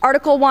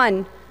 Article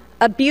 1,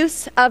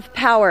 abuse of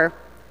power.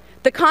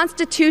 The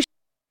Constitution...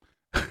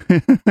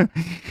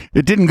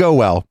 It didn't go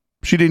well.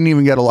 She didn't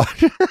even get a lot.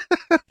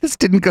 This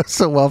didn't go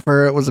so well for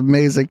her. It was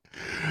amazing.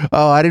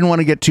 Oh, I didn't want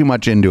to get too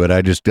much into it.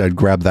 I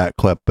grabbed that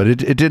clip, but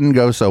it didn't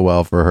go so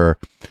well for her.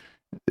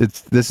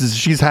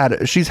 She's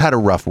had a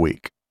rough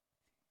week.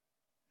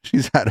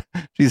 She's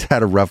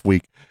had a rough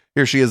week.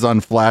 Here she is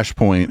on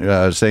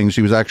Flashpoint, saying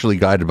she was actually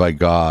guided by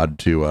God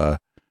to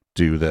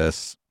do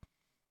this.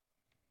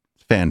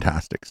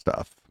 Fantastic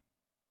stuff.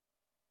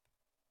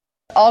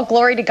 All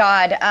glory to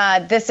God.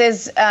 This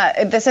is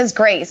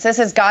grace. This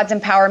is God's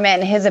empowerment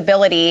and his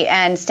ability,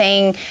 and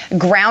staying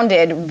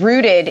grounded,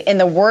 rooted in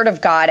the word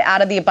of God.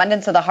 Out of the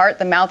abundance of the heart,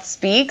 the mouth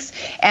speaks.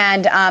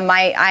 And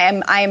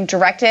I am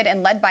directed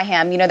and led by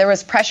him. You know, there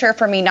was pressure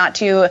for me not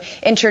to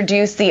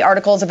introduce the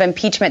articles of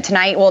impeachment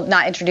tonight. Well,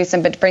 not introduce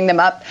them, but bring them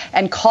up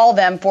and call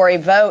them for a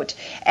vote.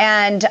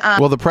 And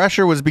well, the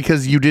pressure was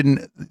because you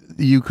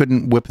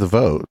couldn't whip the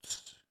votes.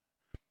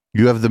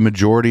 You have the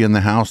majority in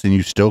the House and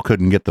you still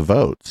couldn't get the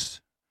votes.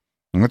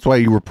 And that's why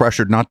you were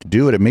pressured not to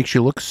do it. It makes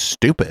you look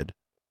stupid.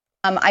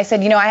 I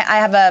said, you know, I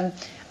have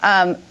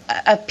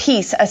a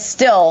piece, a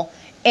still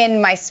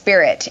in my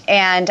spirit,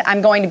 and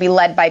I'm going to be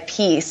led by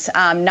peace,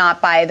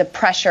 not by the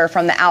pressure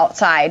from the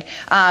outside.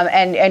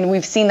 And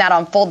we've seen that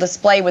on full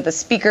display with the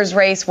speaker's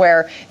race,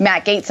 where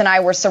Matt Gaetz and I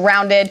were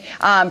surrounded,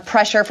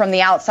 pressure from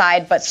the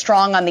outside, but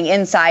strong on the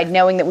inside,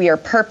 knowing that we are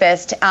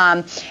purposed,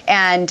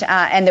 and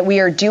that we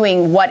are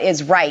doing what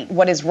is right,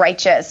 what is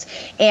righteous.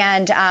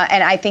 And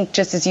I think,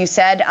 just as you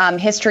said,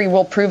 history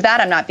will prove that.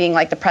 I'm not being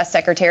like the press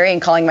secretary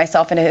and calling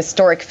myself an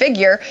historic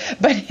figure,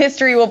 but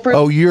history will prove.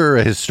 Oh, you're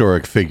a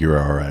historic figure,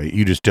 all right.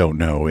 You just don't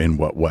know in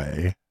what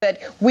way.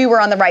 That we were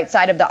on the right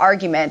side of the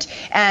argument,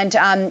 and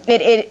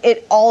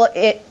it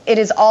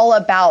is all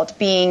about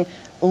being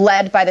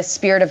led by the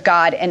Spirit of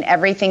God in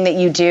everything that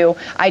you do.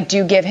 I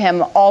do give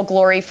him all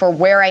glory for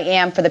where I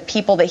am, for the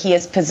people that he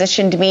has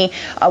positioned me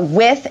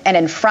with and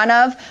in front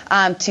of,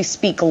 to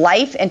speak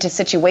life into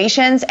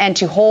situations and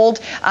to hold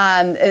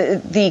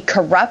the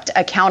corrupt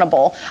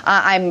accountable.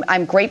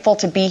 I'm grateful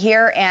to be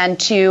here and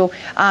to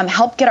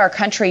help get our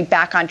country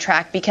back on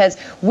track, because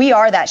we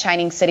are that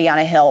shining city on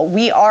a hill.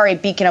 We are a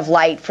beacon of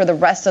light for the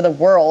rest of the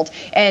world,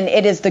 and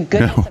it is the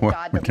goodness of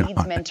God that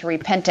leads men to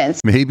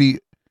repentance.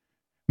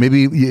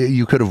 Maybe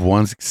you could have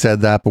once said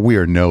that, but we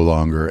are no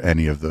longer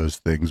any of those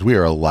things. We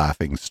are a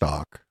laughing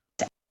stock.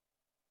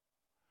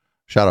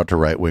 Shout out to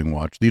Right Wing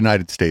Watch. The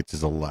United States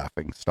is a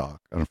laughing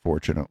stock,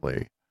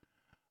 unfortunately.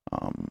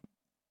 I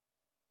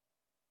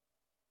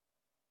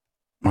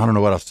don't know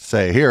what else to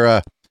say.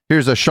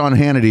 Here's a Sean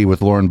Hannity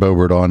with Lauren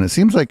Boebert on. It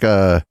seems like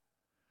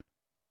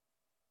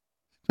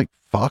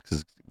Fox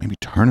is maybe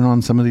turning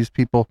on some of these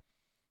people.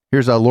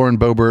 Here's Lauren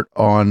Boebert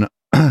on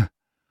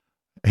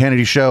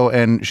Hannity show,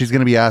 and she's going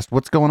to be asked,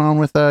 what's going on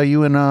with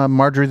you and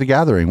Marjorie the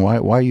Gathering? Why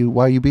are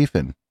you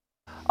beefing?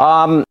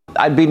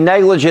 I'd be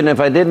negligent if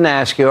I didn't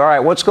ask you. All right,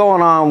 what's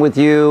going on with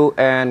you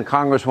and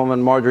Congresswoman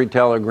Marjorie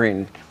Taylor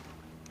Greene?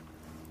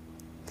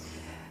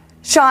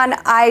 Sean,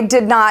 I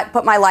did not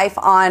put my life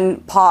on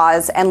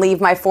pause and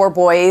leave my 4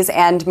 boys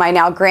and my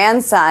now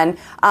grandson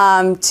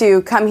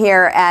to come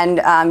here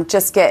and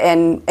just get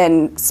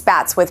in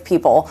spats with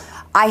people.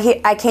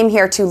 I came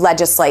here to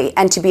legislate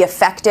and to be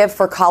effective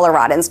for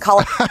Coloradans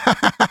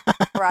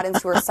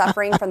who are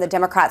suffering from the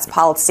Democrats'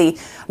 policy.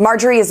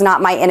 Marjorie is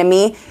not my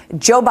enemy.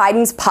 Joe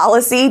Biden's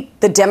policy,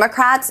 the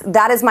Democrats,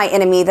 that is my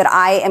enemy that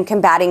I am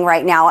combating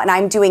right now. And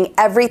I'm doing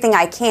everything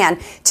I can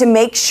to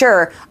make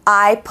sure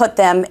I put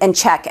them in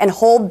check and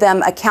hold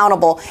them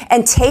accountable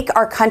and take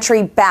our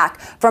country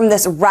back from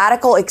this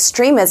radical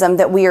extremism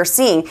that we are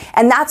seeing.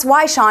 And that's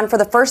why, Sean, for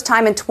the first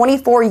time in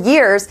 24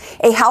 years,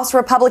 a House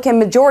Republican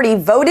majority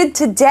voted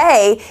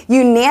today,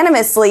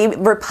 unanimously,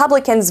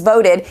 Republicans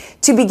voted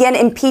to begin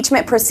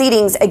impeachment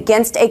proceedings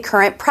against a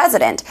current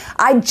president.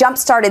 I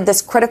jump-started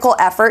this critical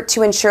effort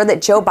to ensure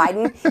that Joe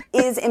Biden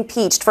is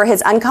impeached for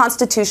his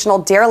unconstitutional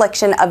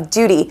dereliction of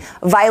duty,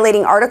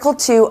 violating Article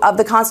 2 of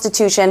the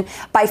Constitution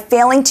by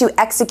failing to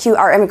execute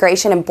our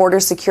immigration and border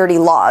security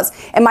laws.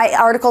 And my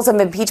articles of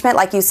impeachment,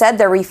 like you said,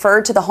 they're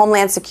referred to the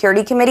Homeland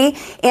Security Committee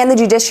and the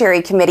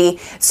Judiciary Committee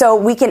so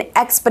we can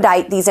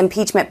expedite these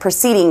impeachment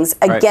proceedings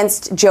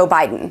against Joe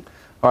Biden.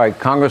 All right,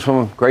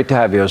 Congresswoman, great to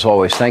have you as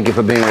always. Thank you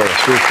for being with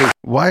us.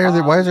 Why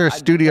is there a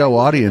studio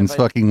audience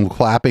fucking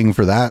clapping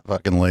for that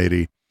fucking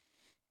lady?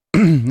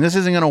 This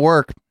isn't going to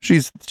work.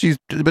 She's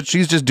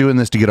just doing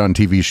this to get on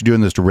TV. She's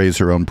doing this to raise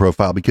her own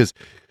profile because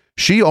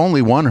she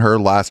only won her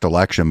last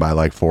election by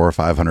like 400 or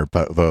 500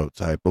 votes.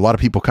 A lot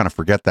of people kind of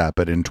forget that,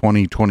 but in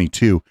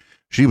 2022,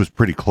 she was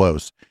pretty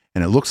close.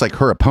 And it looks like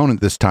her opponent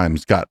this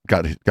time's got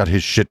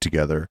his shit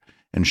together,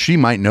 and she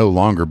might no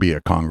longer be in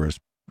Congress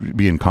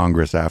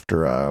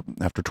after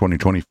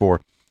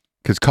 2024,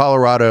 because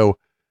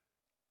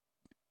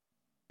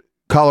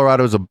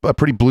Colorado's a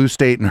pretty blue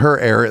state, and her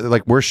area,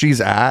 like where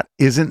she's at,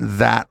 isn't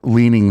that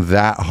leaning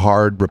that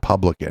hard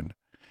Republican,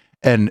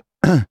 and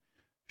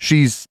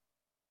she's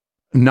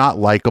not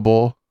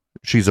likable.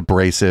 She's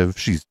abrasive.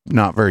 She's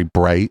not very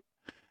bright,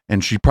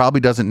 and she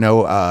probably doesn't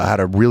know how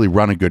to really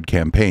run a good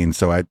campaign.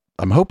 So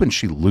I'm hoping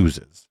she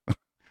loses.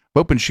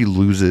 Hoping she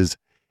loses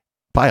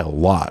by a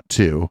lot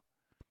too.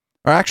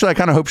 Or actually, I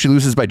kind of hope she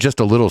loses by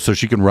just a little so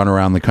she can run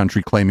around the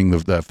country claiming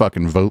the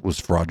fucking vote was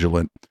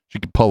fraudulent. She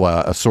could pull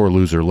a sore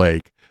loser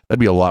Lake.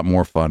 That'd be a lot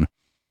more fun.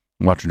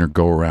 Watching her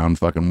go around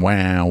fucking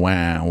wah,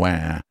 wah,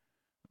 wah.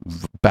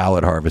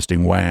 Ballot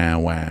harvesting, wah,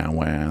 wah,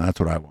 wah. That's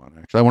what I want,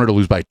 actually. I want her to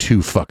lose by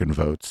 2 fucking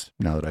votes,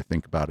 now that I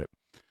think about it.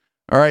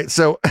 All right,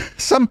 so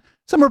some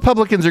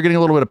Republicans are getting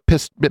a little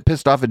bit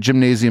pissed off at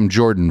Gymnasium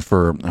Jordan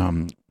for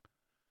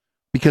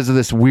because of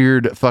this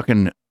weird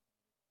fucking...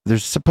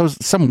 There's some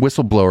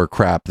whistleblower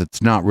crap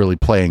that's not really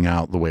playing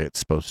out the way it's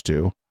supposed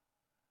to.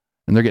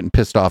 And they're getting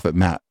pissed off at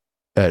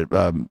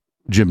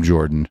Jim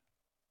Jordan.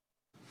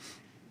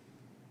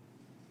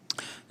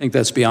 I think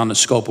that's beyond the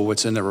scope of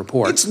what's in the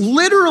report. It's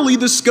literally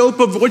the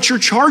scope of what your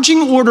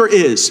charging order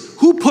is.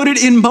 Who put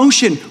it in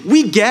motion?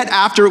 We get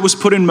after it was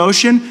put in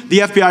motion, the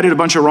FBI did a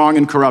bunch of wrong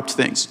and corrupt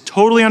things.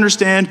 Totally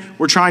understand.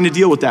 We're trying to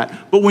deal with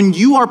that. But when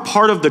you are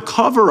part of the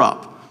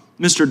cover-up,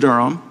 Mr.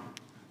 Durham,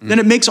 then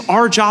it makes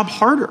our job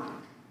harder.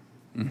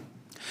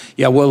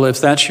 Yeah, well, if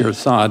that's your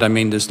thought, I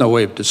mean, there's no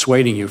way of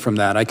dissuading you from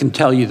that. I can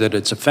tell you that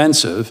it's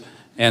offensive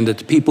and that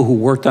the people who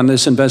worked on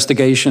this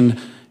investigation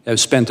have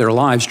spent their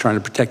lives trying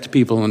to protect the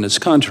people in this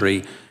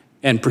country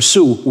and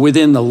pursue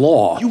within the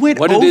law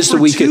what it is that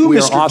we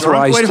are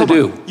authorized to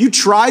do. You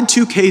tried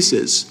 2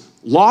 cases,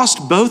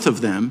 lost both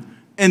of them,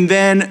 and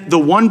then the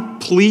one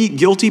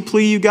guilty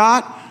plea you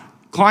got,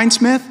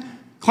 Kleinsmith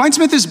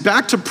is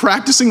back to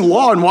practicing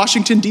law in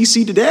Washington,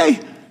 D.C. today.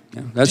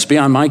 Yeah, that's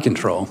beyond my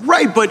control.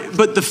 Right,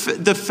 but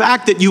the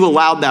fact that you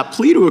allowed that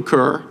plea to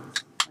occur,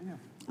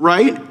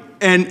 right,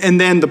 and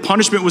then the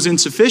punishment was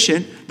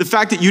insufficient, the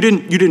fact that you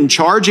didn't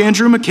charge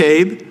Andrew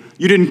McCabe,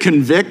 you didn't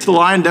convict the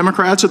lying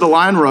Democrats or the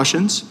lying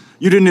Russians,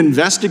 you didn't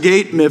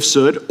investigate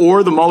Mifsud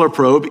or the Mueller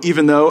probe,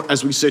 even though,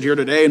 as we sit here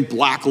today in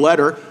black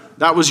letter,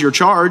 that was your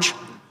charge.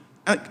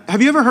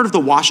 Have you ever heard of the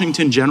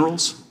Washington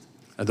Generals?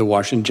 The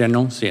Washington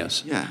Generals,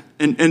 yes. Yeah,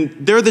 and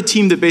they're the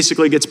team that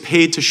basically gets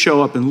paid to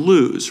show up and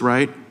lose,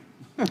 right?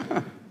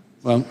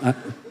 Well,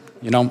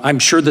 I'm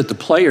sure that the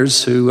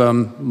players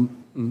who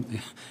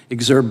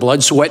exert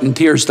blood, sweat, and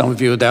tears don't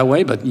view it that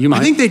way, but you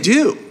might. I think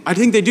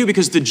they do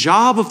because the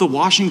job of the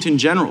Washington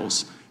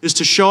Generals is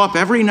to show up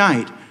every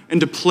night and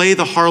to play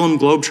the Harlem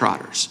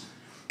Globetrotters.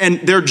 And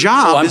their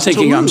job is to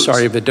lose. I was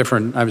thinking of a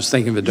different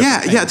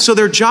thing. Yeah, so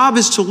their job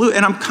is to lose.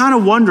 And I'm kind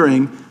of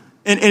wondering,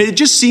 and it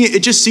just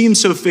seems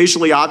so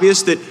facially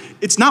obvious that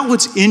it's not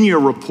what's in your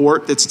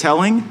report that's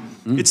telling,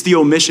 it's the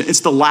omission,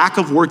 it's the lack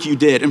of work you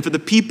did. And for the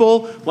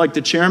people like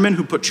the chairman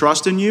who put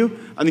trust in you,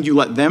 I think you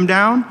let them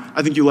down,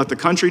 I think you let the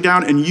country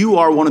down, and you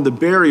are one of the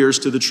barriers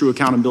to the true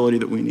accountability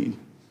that we need.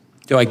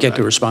 Do I get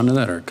to respond to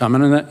that or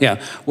comment on that?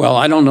 Yeah, well,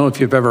 I don't know if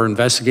you've ever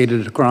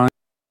investigated a crime.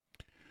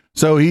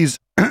 So this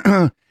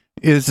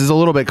is a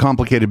little bit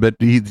complicated, but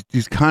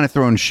he's kind of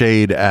throwing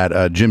shade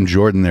at Jim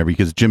Jordan there,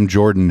 because Jim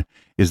Jordan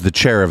is the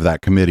chair of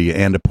that committee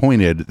and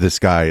appointed this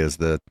guy as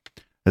the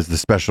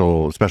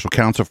special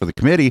counsel for the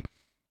committee.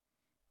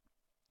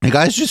 The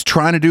guy's just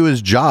trying to do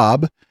his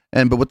job,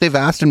 but what they've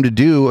asked him to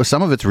do,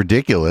 some of it's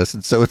ridiculous,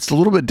 and so it's a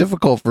little bit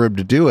difficult for him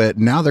to do it.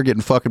 Now they're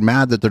getting fucking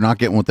mad that they're not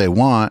getting what they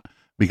want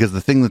because the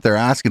thing that they're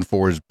asking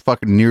for is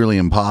fucking nearly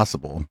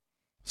impossible.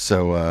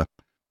 So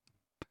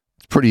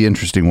it's pretty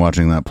interesting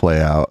watching that play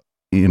out.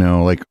 You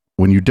know, like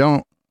when you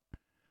don't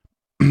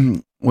know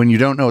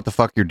what the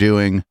fuck you're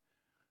doing,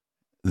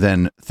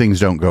 then things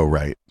don't go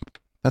right.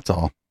 That's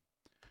all.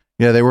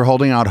 Yeah, they were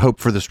holding out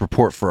hope for this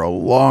report for a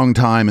long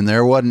time, and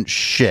there wasn't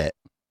shit.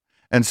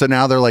 And so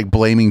now they're like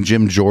blaming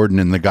Jim Jordan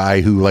and the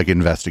guy who like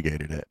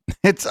investigated it.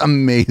 It's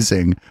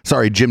amazing.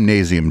 Sorry,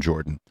 Gymnasium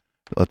Jordan.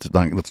 Let's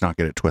not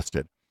get it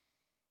twisted.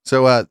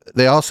 So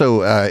they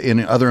also, in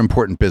other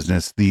important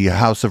business, the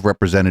House of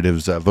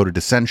Representatives voted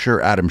to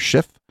censure Adam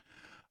Schiff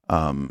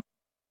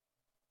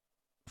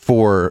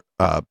for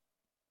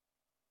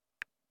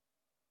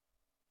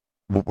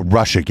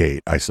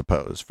Russiagate, I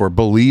suppose, for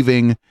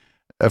believing,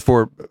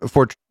 for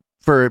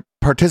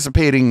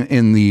participating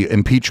in the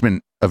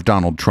impeachment of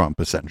Donald Trump,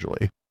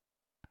 essentially,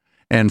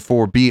 and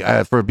for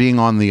being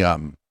on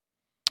the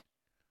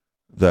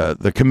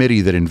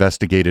committee that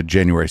investigated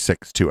January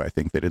 6th too. I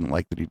think they didn't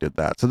like that he did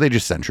that, so they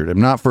just censured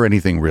him, not for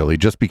anything really,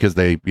 just because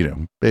they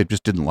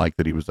just didn't like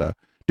that he was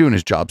doing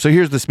his job. So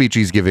here's the speech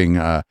he's giving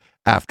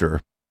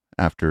after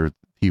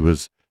he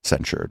was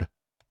censured.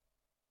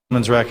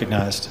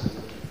 Recognized.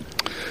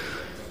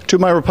 To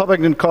my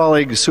Republican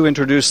colleagues who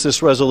introduced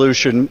this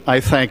resolution,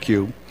 I thank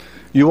you.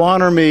 You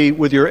honor me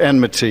with your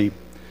enmity.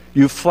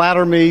 You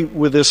flatter me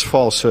with this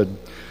falsehood.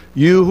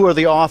 You, who are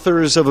the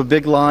authors of a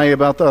big lie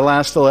about the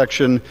last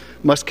election,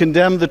 must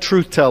condemn the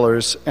truth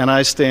tellers, and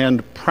I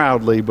stand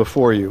proudly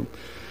before you.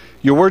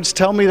 Your words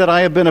tell me that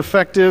I have been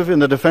effective in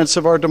the defense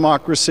of our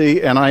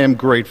democracy, and I am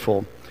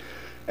grateful.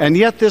 And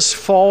yet this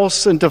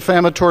false and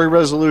defamatory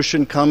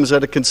resolution comes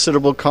at a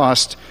considerable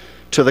cost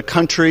to the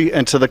country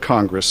and to the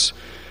Congress.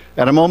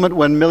 At a moment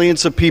when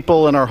millions of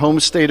people in our home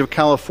state of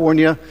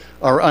California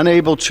are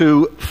unable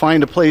to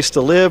find a place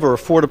to live or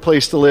afford a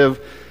place to live,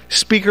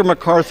 Speaker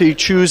McCarthy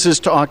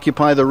chooses to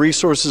occupy the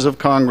resources of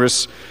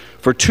Congress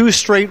for 2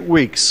 straight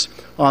weeks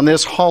on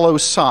this hollow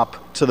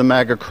sop to the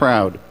MAGA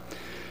crowd.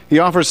 He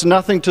offers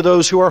nothing to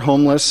those who are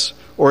homeless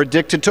or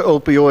addicted to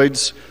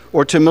opioids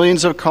or to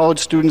millions of college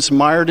students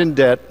mired in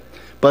debt,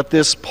 but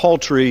this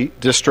paltry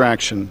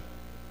distraction.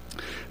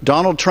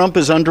 Donald Trump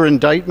is under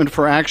indictment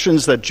for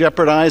actions that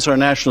jeopardize our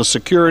national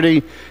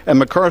security, and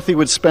McCarthy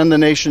would spend the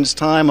nation's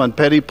time on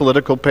petty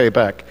political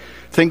payback,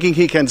 thinking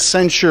he can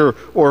censure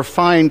or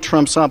fine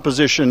Trump's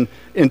opposition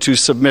into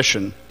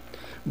submission.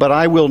 But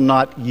I will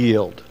not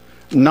yield,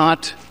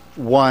 not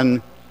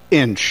 1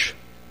 inch.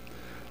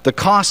 The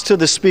cost to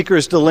the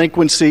Speaker's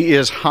delinquency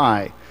is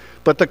high,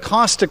 but the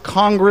cost to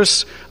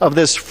Congress of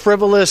this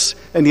frivolous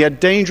and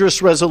yet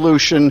dangerous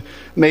resolution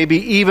may be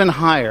even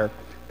higher,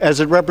 as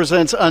it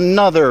represents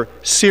another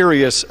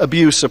serious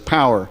abuse of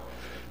power.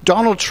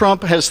 Donald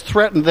Trump has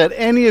threatened that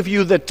any of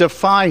you that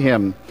defy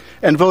him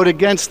and vote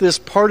against this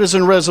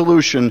partisan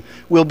resolution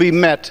will be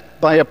met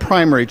by a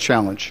primary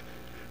challenge.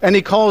 And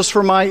he calls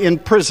for my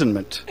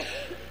imprisonment.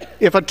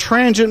 if a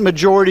transient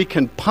majority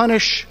can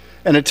punish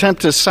and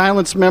attempt to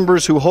silence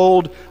members who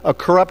hold a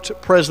corrupt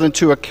president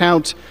to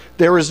account,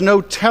 there is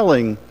no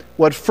telling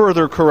what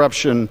further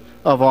corruption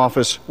of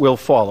office will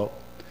follow.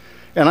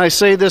 And I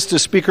say this to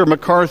Speaker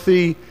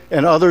McCarthy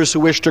and others who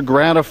wish to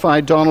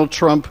gratify Donald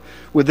Trump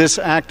with this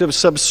act of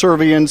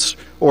subservience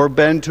or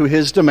bend to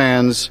his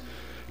demands.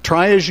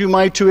 Try as you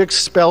might to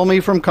expel me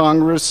from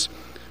Congress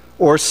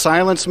or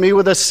silence me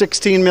with a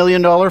 $16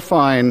 million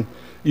fine,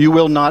 you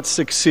will not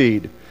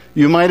succeed.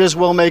 You might as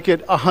well make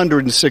it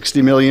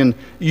 $160 million.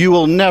 You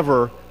will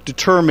never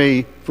deter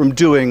me from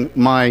doing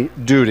my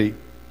duty.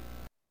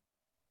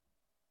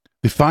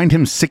 They fined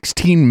him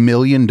 $16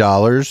 million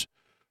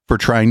for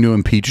trying to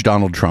impeach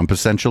Donald Trump,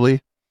 essentially.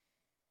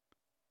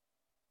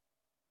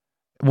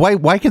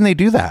 Why can they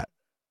do that?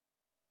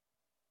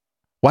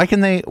 Why can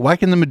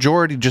the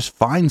majority just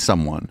fine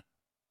someone?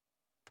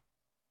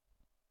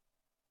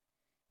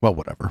 Well,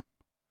 whatever.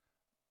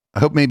 I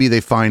hope maybe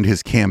they find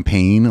his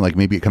campaign, like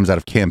maybe it comes out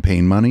of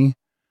campaign money.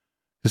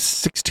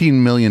 This $16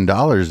 million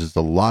is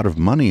a lot of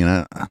money,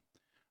 and I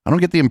don't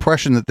get the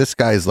impression that this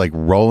guy is like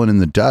rolling in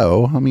the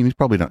dough. I mean, he's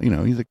probably not,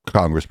 he's a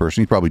congressperson.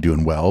 He's probably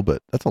doing well,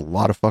 but that's a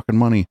lot of fucking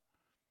money.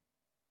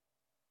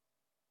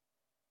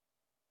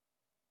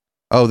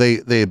 Oh,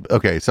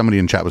 okay. Somebody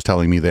in chat was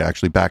telling me they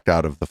actually backed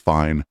out of the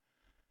fine.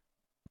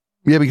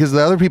 Yeah, because the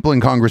other people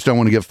in Congress don't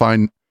want to get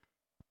fined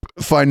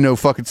no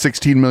fucking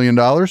 $16 million.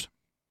 Oh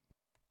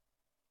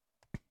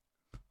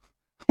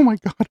my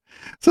God.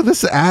 So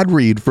this ad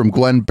read from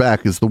Glenn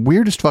Beck is the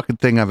weirdest fucking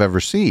thing I've ever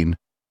seen.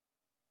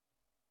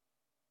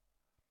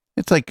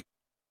 It's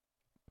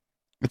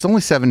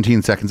only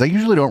 17 seconds. I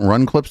usually don't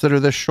run clips that are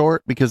this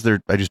short because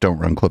I just don't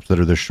run clips that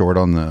are this short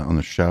on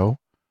the show.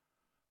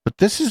 But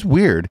this is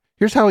weird.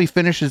 Here's how he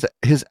finishes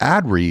his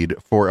ad read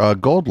for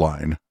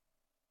Goldline.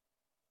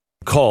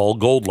 Call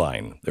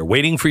Goldline. They're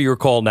waiting for your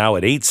call now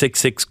at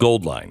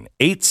 866-GOLDLINE.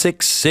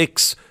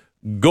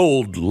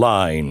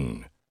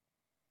 866-GOLDLINE.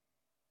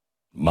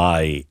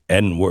 My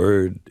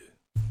N-word.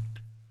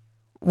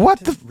 What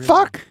the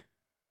fuck?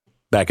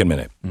 Back in a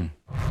minute. The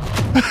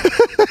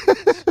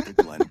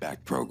Glenn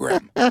Beck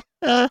program. Oh,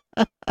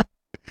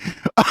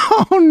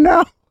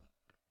 no.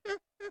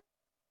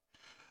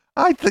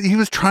 I thought he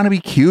was trying to be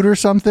cute or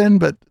something,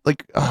 but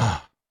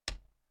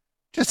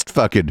just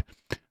fucking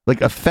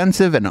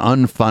offensive and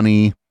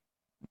unfunny.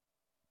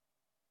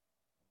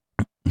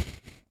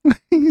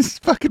 He's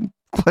fucking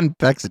Glenn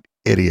Beck's an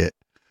idiot.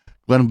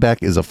 Glenn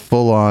Beck is a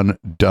full-on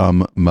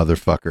dumb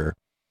motherfucker.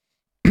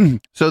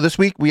 So this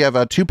week we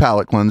have 2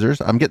 palate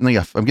cleansers. I'm getting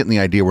the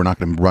idea we're not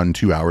going to run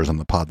 2 hours on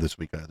the pod this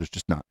week. There's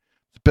just not.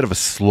 It's a bit of a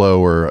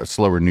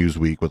slower news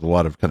week with a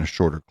lot of kind of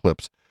shorter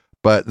clips.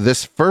 But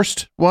this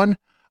first one,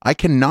 I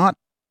cannot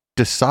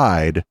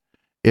decide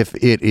if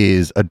it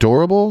is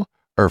adorable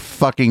or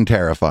fucking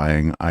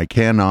terrifying. I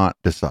cannot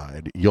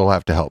decide. You'll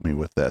have to help me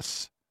with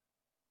this.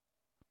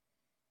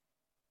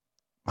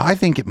 I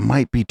think it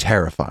might be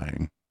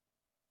terrifying.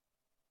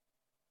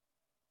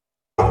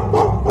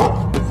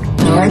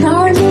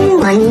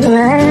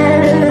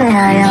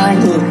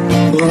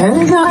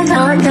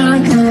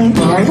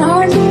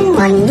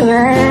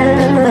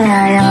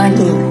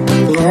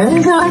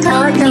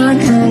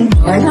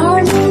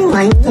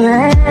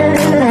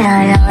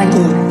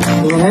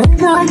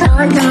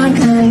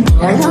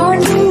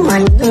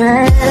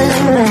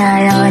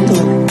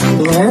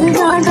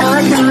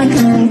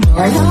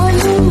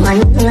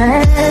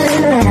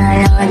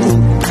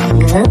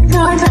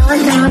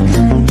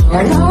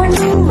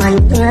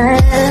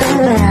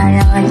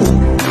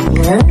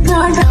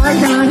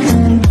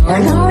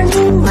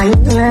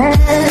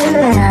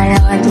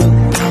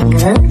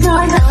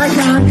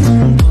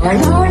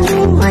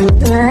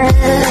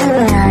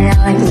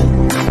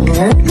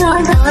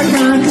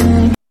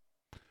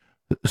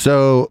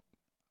 So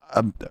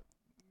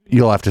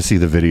you'll have to see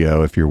the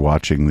video if you're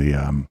watching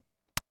you're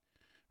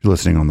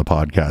listening on the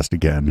podcast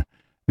again,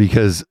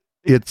 because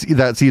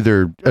that's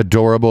either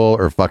adorable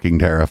or fucking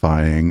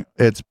terrifying.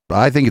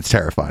 I think it's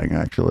terrifying,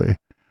 actually.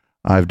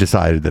 I've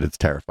decided that it's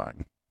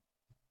terrifying.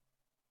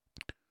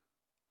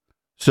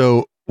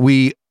 So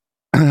we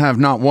have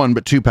not 1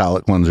 but 2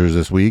 palate cleansers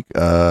this week.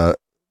 I'm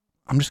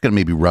just gonna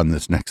maybe run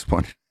this next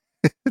one.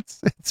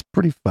 It's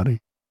pretty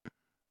funny.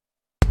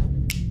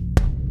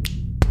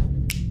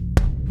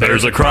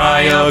 There's a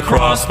cry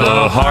across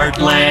the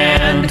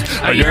heartland,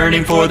 a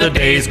yearning for the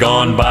days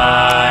gone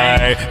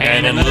by.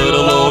 And in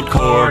little old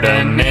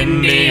Corden,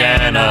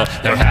 Indiana,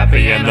 they're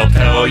happy and they'll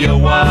tell you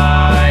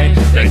why.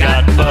 They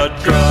got butt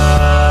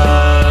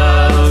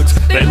drugs,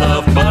 they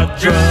love butt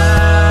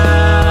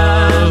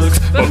drugs,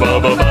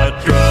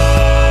 butt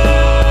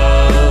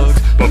drugs,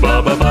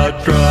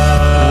 butt drugs.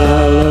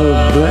 I love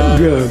butt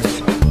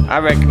drugs. I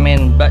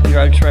recommend butt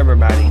drugs for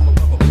everybody.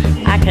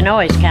 I can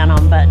always count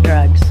on butt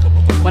drugs.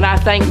 When I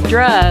think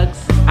drugs,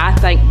 I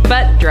think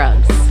butt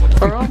drugs.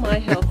 For all my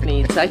health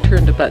needs, I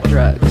turn to butt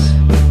drugs.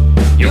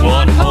 You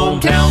want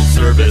hometown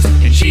service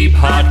and cheap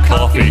hot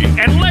coffee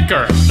and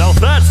liquor. Now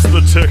that's the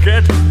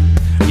ticket.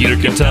 You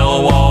can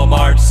tell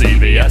Walmart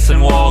CVS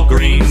and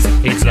Walgreens,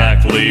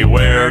 exactly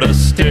where to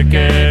stick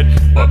it.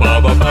 Butt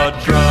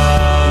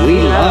drugs. We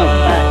love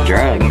butt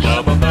drugs.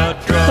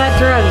 Butt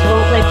drugs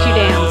won't let you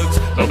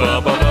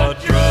down.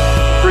 Butt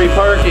drugs. Free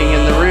parking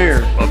in the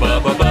rear.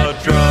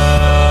 Butt drugs.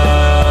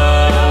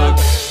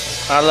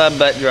 I love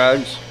butt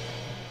drugs.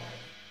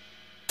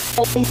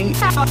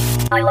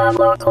 I love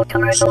local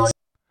commercials.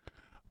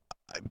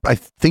 I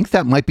think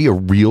that might be a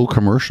real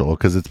commercial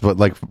because it's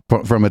like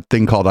from a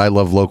thing called I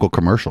Love Local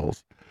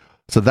Commercials.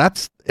 So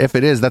that's, if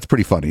it is, that's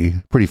pretty funny.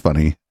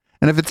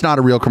 And if it's not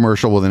a real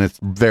commercial, well, then it's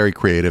very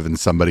creative and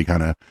somebody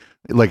kind of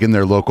like in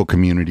their local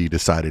community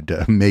decided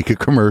to make a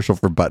commercial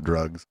for butt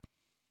drugs.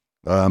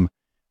 Up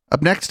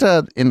next,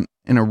 in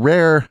a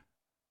rare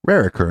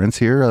occurrence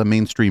here,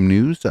 mainstream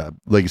news,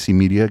 Legacy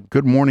Media,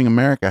 Good Morning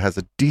America has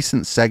a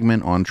decent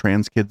segment on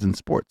trans kids in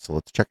sports. So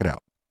let's check it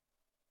out.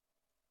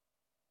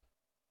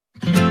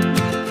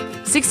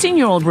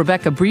 16-year-old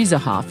Rebecca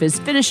Briesehoff is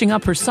finishing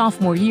up her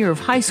sophomore year of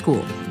high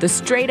school. The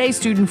straight-A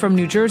student from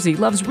New Jersey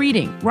loves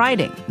reading,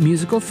 writing,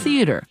 musical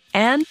theater,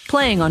 and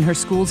playing on her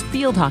school's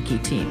field hockey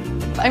team.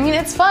 I mean,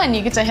 it's fun.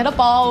 You get to hit a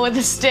ball with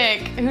a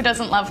stick. Who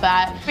doesn't love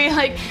that? I feel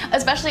like,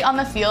 especially on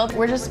the field,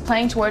 we're just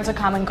playing towards a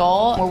common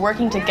goal. We're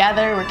working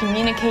together. We're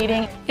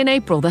communicating. In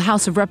April, the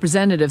House of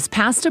Representatives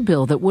passed a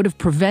bill that would have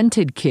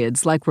prevented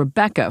kids like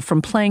Rebecca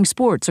from playing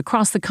sports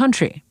across the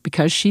country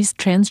because she's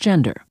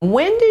transgender.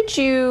 When did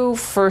you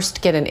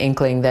first get an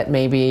inkling that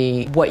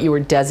maybe what you were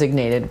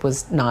designated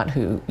was not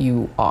who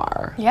you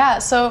are? Yeah,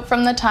 so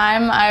from the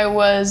time I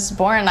was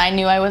born, I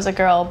knew I was a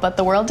girl, but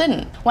the world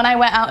didn't. When I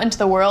went out into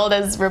the world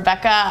as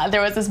Rebecca,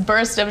 there was this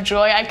burst of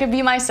joy. I could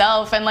be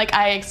myself, and like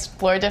I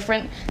explored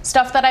different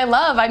stuff that I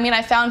love. I mean,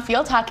 I found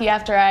field hockey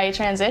after I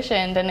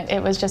transitioned, and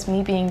it was just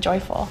me being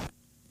joyful.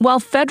 While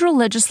federal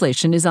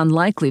legislation is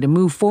unlikely to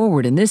move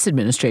forward in this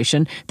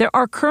administration, there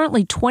are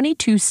currently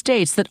 22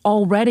 states that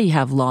already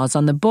have laws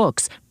on the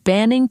books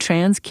banning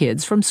trans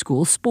kids from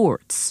school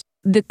sports.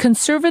 The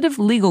conservative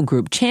legal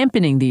group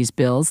championing these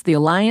bills, the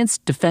Alliance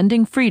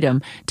Defending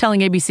Freedom, telling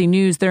ABC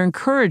News they're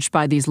encouraged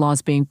by these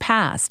laws being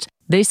passed.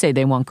 They say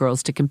they want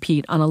girls to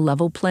compete on a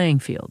level playing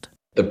field.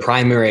 The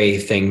primary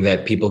thing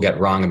that people get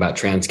wrong about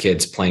trans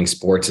kids playing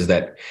sports is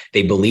that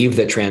they believe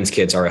that trans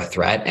kids are a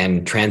threat,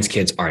 and trans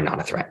kids are not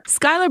a threat.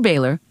 Skylar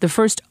Baylor, the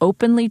first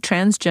openly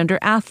transgender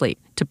athlete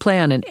to play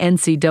on an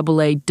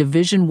NCAA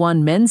Division I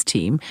men's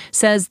team,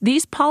 says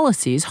these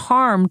policies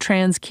harm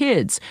trans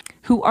kids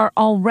who are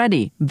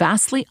already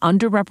vastly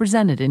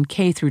underrepresented in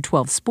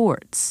K-12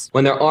 sports.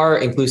 When there are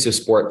inclusive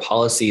sport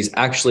policies,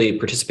 actually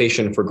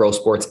participation for girls'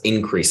 sports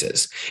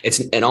increases.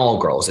 It's in all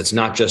girls. It's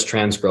not just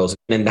trans girls.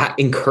 And that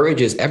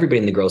encourages everybody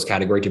in the girls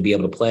category to be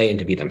able to play and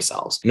to be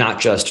themselves, not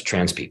just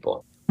trans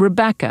people.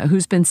 Rebecca,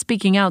 who's been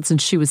speaking out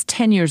since she was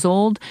 10 years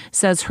old,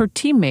 says her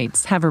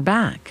teammates have her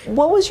back.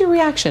 What was your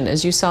reaction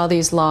as you saw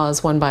these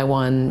laws one by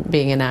one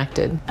being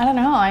enacted? I don't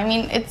know. I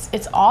mean,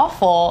 it's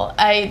awful.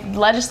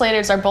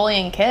 Legislators are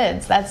bullying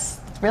kids. That's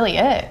really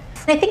it.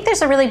 I think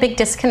there's a really big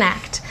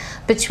disconnect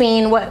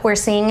between what we're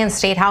seeing in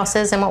state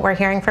houses and what we're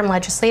hearing from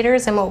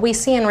legislators and what we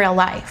see in real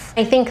life.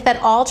 I think that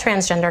all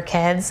transgender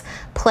kids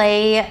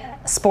play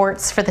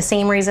sports for the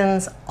same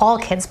reasons all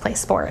kids play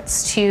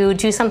sports, to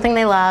do something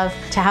they love,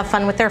 to have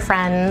fun with their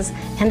friends,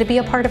 and to be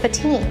a part of a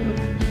team.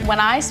 When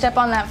I step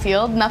on that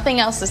field,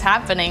 nothing else is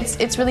happening.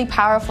 It's really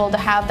powerful to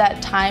have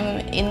that time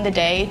in the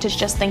day to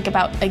just think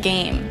about a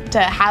game, to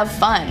have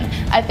fun.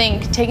 I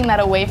think taking that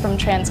away from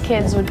trans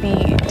kids would be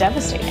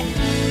devastating.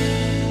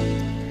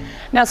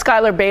 Now,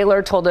 Skylar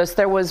Baylor told us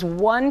there was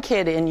one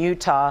kid in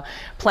Utah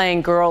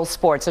playing girls'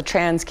 sports, a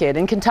trans kid.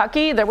 In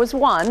Kentucky, there was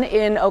one.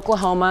 In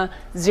Oklahoma,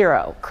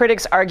 0.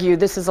 Critics argue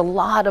this is a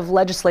lot of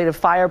legislative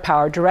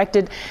firepower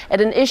directed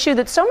at an issue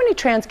that so many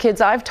trans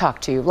kids I've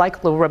talked to,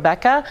 like little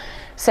Rebecca,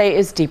 say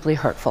is deeply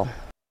hurtful.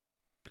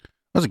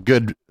 That was a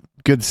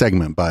good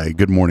segment by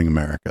Good Morning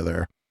America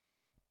there.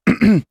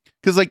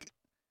 Because, like,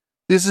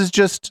 this is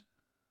just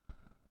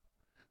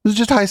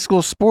high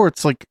school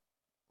sports. Like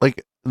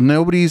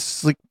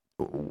nobody's like,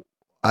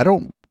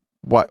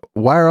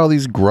 why are all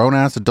these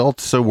grown-ass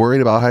adults so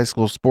worried about high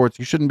school sports?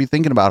 You shouldn't be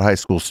thinking about high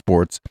school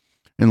sports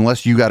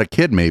unless you got a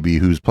kid maybe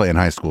who's playing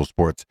high school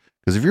sports.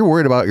 Because if you're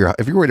worried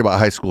about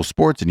high school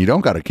sports and you don't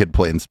got a kid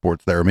playing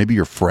sports there, or maybe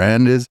your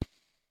friend's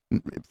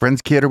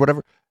kid or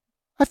whatever,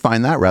 I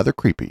find that rather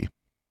creepy.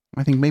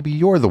 I think maybe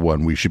you're the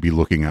one we should be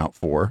looking out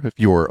for if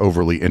you're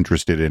overly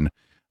interested in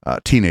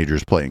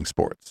teenagers playing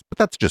sports. But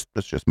that's just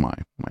my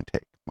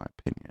take, my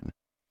opinion.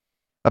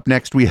 Up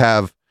next we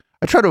have,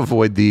 I try to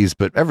avoid these,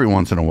 but every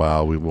once in a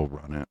while we will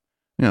run it.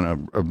 You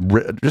know,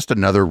 just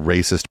another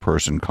racist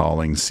person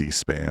calling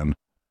C-SPAN.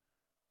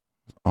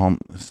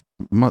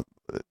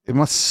 It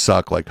must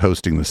suck like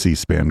hosting the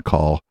C-SPAN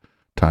call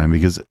time,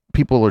 because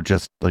people are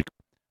just like,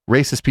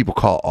 racist people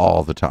call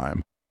all the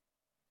time.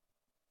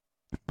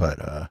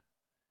 But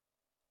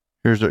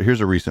here's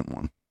a recent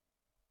one.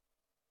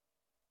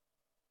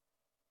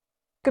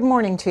 Good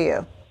morning to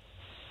you.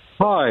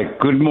 Hi,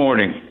 good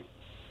morning.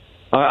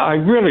 I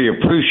really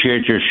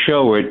appreciate your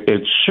show.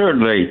 It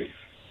certainly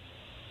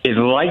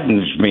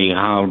enlightens me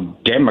how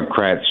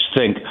Democrats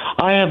think.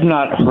 I have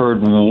not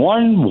heard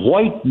one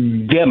white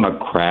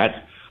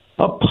Democrat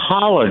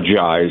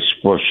apologize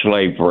for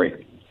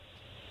slavery.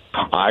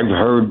 I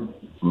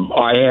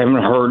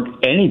haven't heard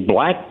any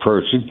black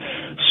person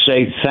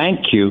say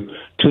thank you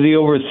to the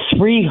over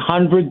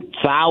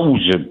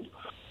 300,000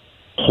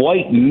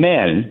 white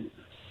men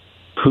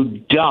who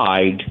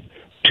died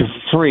to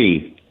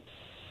free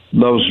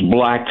those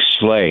black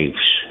slaves.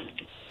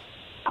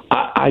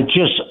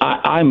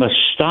 I'm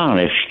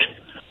astonished.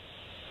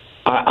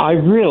 I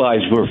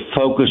realize we're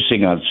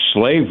focusing on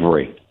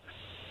slavery,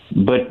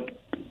 but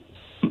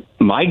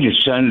my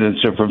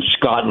descendants are from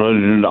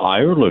Scotland and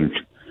Ireland.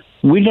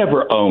 We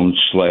never owned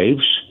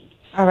slaves.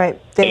 All right,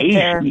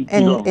 there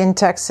in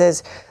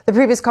Texas. The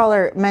previous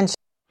caller mentioned.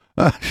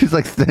 She's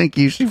like, thank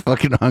you. She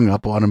fucking hung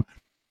up on him.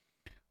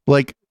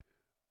 Like,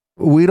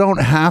 we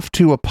don't have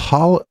to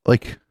apologize.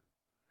 Like,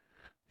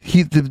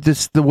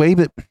 the way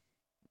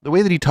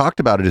that he talked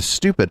about it is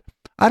stupid.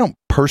 I don't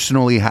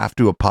personally have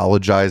to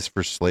apologize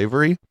for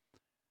slavery.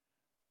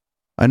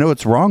 I know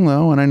it's wrong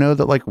though, and I know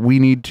that like we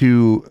need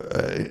to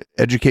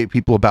educate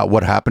people about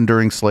what happened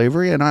during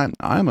slavery, and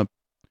I'm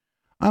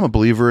a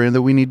believer in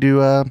that we need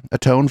to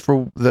atone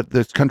for that.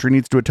 This country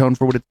needs to atone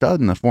for what it's done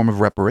in the form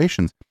of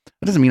reparations.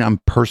 That doesn't mean I'm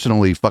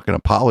personally fucking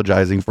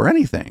apologizing for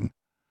anything.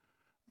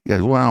 You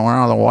guys, well, we're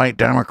all the white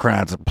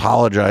Democrats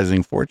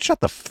apologizing for it.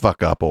 Shut the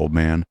fuck up, old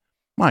man.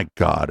 My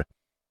God.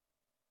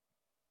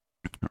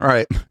 All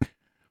right.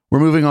 We're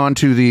moving on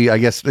to I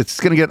guess it's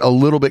going to get a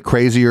little bit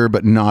crazier,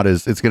 but not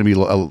as, it's going to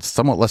be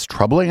somewhat less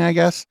troubling, I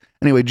guess.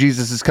 Anyway,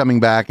 Jesus is coming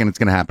back, and it's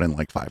going to happen in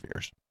like 5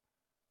 years.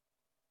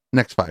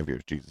 Next 5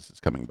 years, Jesus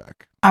is coming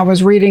back. I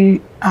was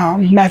reading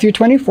Matthew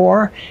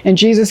 24, and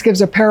Jesus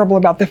gives a parable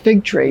about the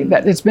fig tree,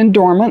 that it's been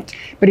dormant,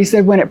 but he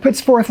said when it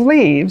puts forth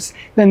leaves,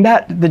 then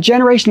the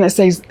generation that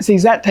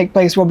sees that take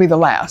place will be the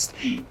last.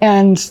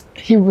 And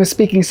he was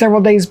speaking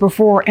several days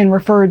before and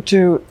referred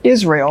to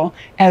Israel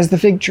as the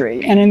fig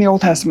tree, and in the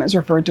Old Testament it's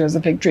referred to as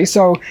the fig tree.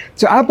 So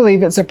I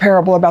believe it's a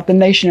parable about the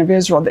nation of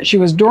Israel, that she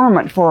was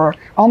dormant for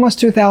almost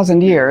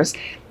 2,000 years.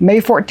 May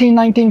 14,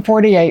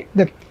 1948,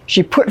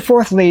 she put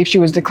forth leaves. She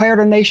was declared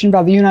a nation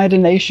by the United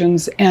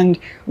Nations and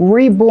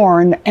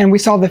reborn, and we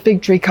saw the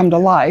fig tree come to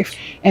life.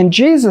 And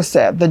Jesus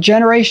said, the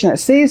generation that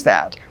sees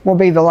that will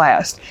be the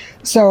last.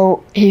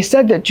 So he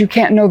said that you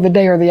can't know the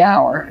day or the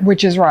hour,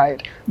 which is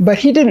right. But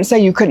he didn't say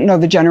you couldn't know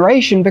the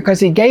generation, because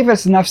he gave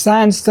us enough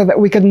signs so that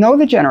we could know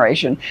the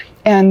generation.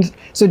 And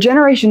so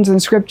generations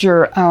in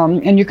Scripture,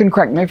 and you can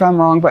correct me if I'm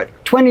wrong, but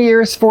 20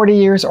 years, 40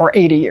 years, or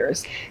 80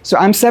 years. So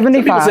I'm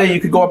 75. Some people say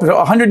you could go up to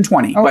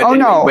 120. No.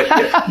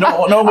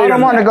 No I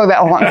don't want to go that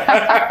long.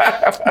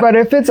 But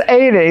if it's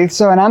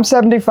 80, and I'm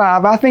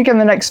 75, I think in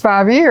the next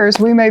 5 years,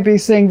 we may be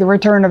seeing the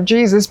return of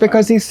Jesus,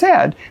 because he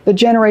said the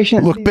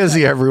generation... Look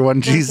busy,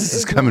 everyone. Jesus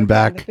is coming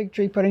back. The fig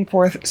tree putting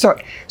forth. So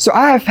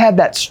I have had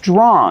that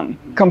strong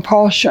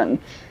compulsion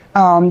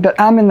that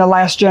I'm in the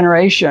last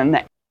generation.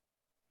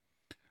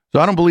 So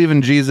I don't believe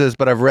in Jesus,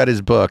 but I've read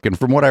his book, and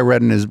from what I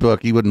read in his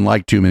book, he wouldn't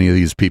like too many of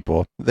these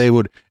people. They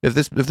would, if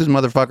this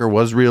motherfucker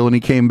was real and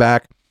he came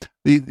back,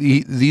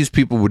 these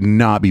people would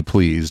not be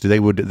pleased. They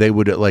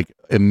would like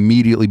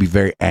immediately be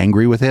very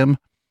angry with him.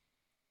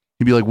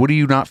 He'd be like, "What are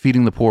you not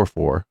feeding the poor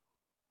for?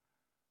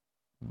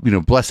 You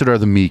know, blessed are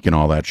the meek and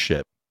all that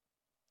shit."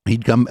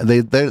 He'd come.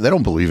 They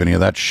don't believe any of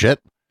that shit.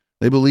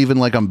 They believe in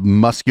like a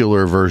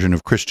muscular version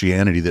of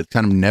Christianity that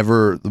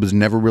was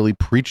never really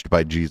preached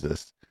by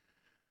Jesus.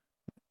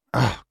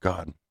 Oh,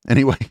 God.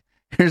 Anyway,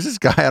 here's this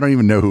guy. I don't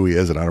even know who he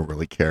is, and I don't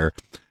really care.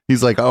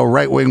 He's like, oh,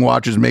 Right Wing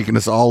Watch is making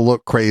us all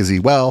look crazy.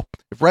 Well,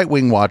 if Right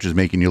Wing Watch is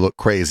making you look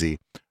crazy,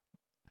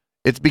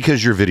 it's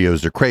because your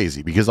videos are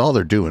crazy, because all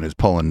they're doing is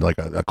pulling like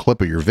a clip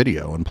of your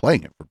video and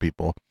playing it for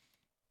people.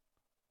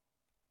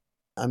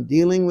 I'm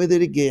dealing with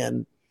it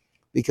again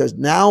because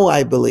now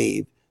I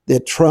believe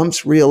that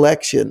Trump's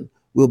reelection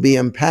will be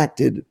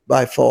impacted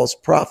by false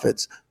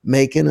prophets,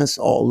 making us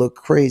all look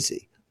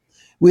crazy.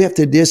 We have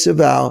to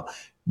disavow.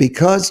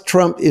 Because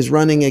Trump is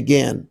running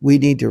again, we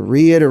need to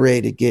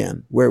reiterate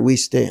again where we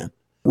stand.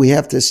 We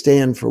have to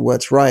stand for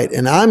what's right.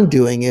 And I'm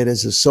doing it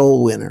as a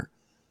soul winner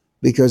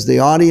because the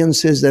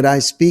audiences that I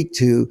speak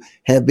to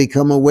have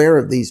become aware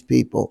of these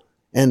people.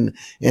 And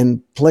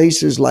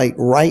places like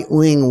Right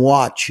Wing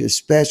Watch,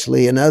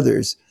 especially, and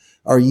others,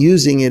 are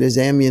using it as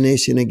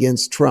ammunition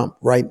against Trump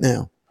right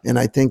now. And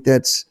I think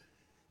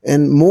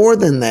and more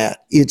than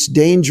that, it's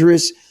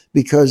dangerous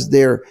because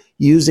they're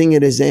using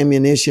it as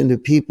ammunition to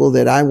people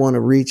that I want to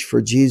reach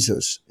for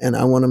Jesus. And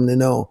I want them to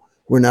know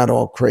we're not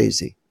all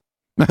crazy.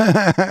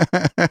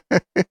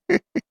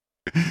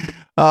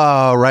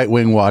 Right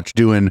Wing Watch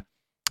doing,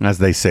 as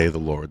they say, the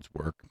Lord's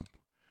work.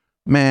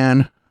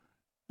 Man,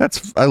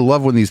 I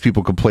love when these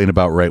people complain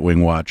about Right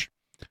Wing Watch.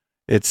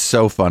 It's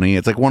so funny.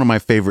 It's like one of my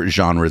favorite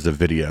genres of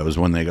videos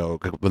when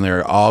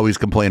they're always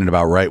complaining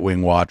about Right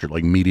Wing Watch or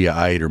like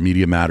Mediaite or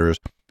Media Matters.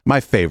 My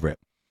favorite.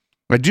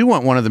 I do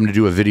want one of them to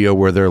do a video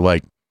where they're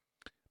like,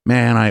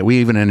 man, we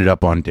even ended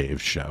up on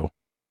Dave's show.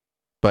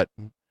 But,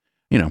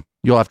 you know,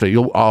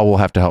 You'll all will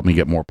have to help me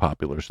get more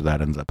popular so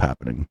that ends up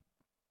happening.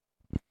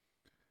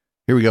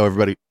 Here we go,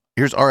 everybody.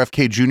 Here's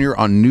RFK Jr.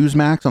 on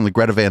Newsmax on the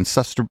Greta Van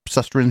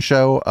Susteren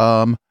show.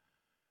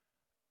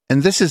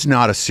 And this is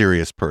not a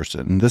serious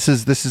person. This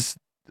is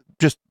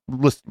just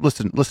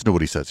listen to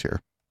what he says here.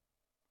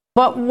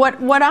 But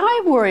what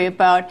I worry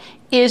about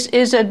is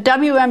a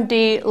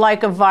WMD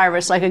like a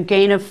virus, like a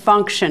gain of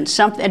function,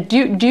 something.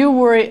 Do you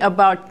worry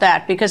about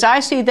that? Because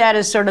I see that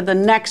as sort of the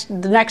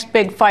next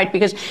big fight.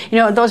 Because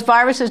those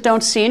viruses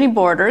don't see any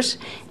borders,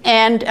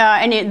 and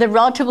they're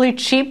relatively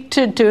cheap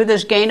to do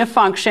this gain of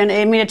function.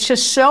 I mean, it's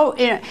just so.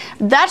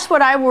 That's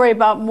what I worry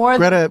about more.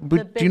 Greta,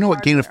 do you know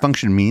what gain of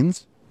function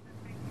means?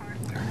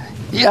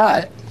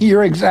 Yeah,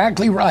 you're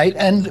exactly right,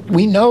 and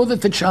we know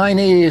that the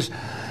Chinese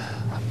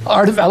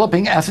are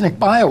developing ethnic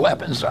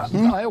bioweapons,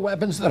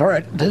 bioweapons that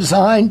are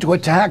designed to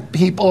attack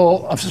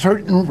people of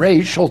certain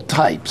racial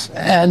types.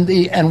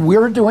 And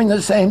we're doing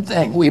the same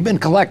thing. We've been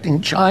collecting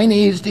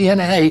Chinese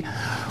DNA.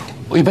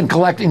 We've been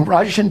collecting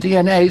Russian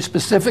DNA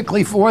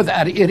specifically for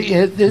that.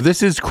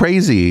 This is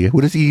crazy.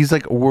 What is he? He's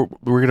like, we're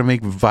going to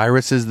make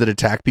viruses that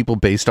attack people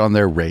based on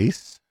their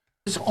race?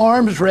 This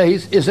arms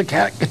race is a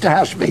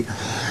catastrophe.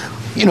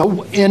 In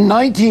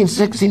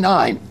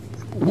 1969,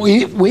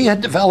 we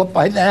had developed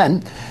by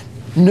then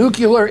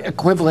nuclear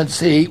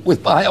equivalency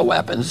with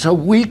bioweapons, so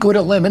we could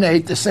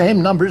eliminate the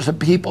same numbers of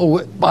people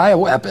with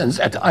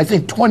bioweapons at, I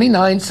think,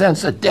 29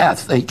 cents a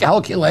death. They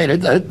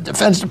calculated, the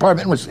Defense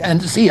Department and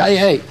the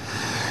CIA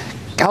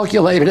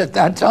calculated at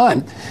that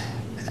time.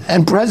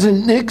 And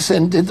President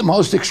Nixon did the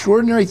most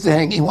extraordinary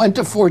thing. He went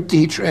to Fort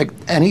Detrick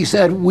and he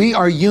said, we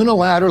are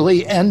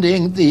unilaterally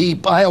ending the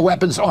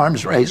bioweapons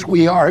arms race.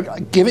 We are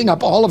giving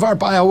up all of our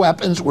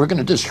bioweapons. We're going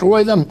to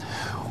destroy them.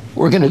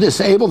 We're going to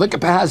disable the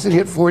capacity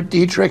at Fort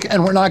Detrick,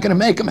 and we're not going to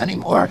make them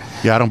anymore.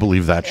 Yeah, I don't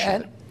believe that shit.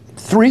 And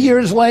 3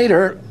 years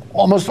later,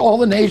 almost all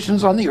the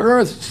nations on the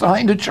earth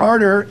signed a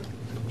charter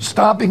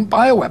stopping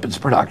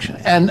bioweapons production.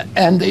 And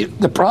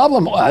the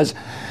problem was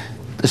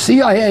the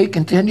CIA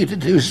continued to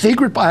do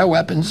secret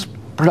bioweapons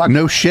production.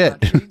 No shit.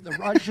 The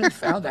Russians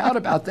found out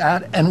about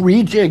that and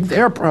rejigged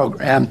their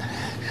program.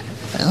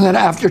 And then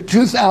after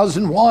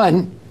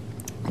 2001,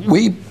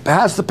 we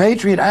passed the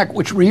Patriot Act,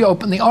 which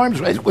reopened the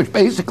arms race, which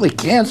basically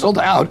canceled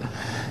out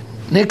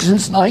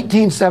Nixon's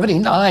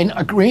 1979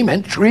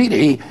 agreement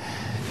treaty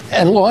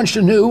and launched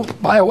a new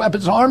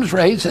bioweapons arms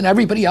race, and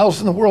everybody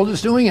else in the world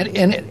is doing it.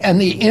 And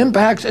the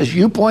impacts, as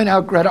you point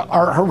out, Greta,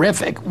 are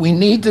horrific. We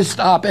need to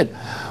stop it.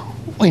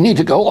 We need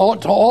to go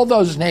to all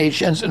those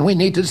nations, and we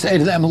need to say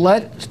to them,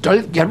 let's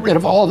get rid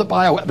of all the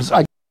bioweapons.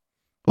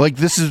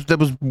 That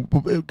was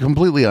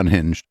completely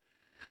unhinged.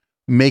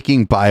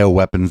 Making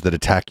bioweapons that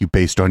attack you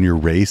based on your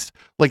race,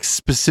 like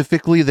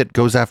specifically that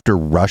goes after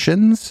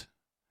Russians.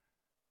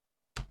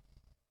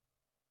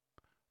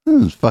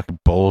 This is fucking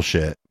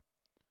bullshit.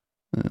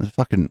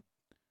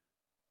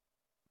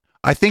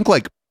 I think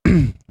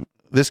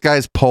this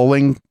guy's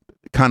polling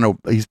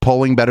he's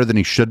polling better than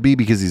he should be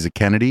because he's a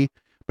Kennedy.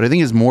 But I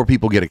think as more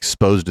people get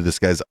exposed to this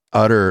guy's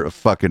utter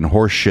fucking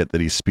horse shit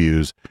that he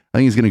spews, I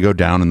think he's going to go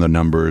down in the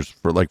numbers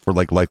for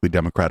likely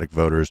Democratic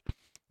voters.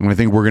 And I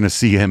think we're going to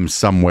see him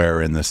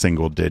somewhere in the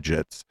single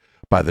digits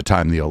by the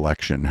time the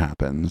election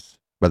happens,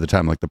 by the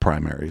time the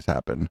primaries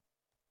happen.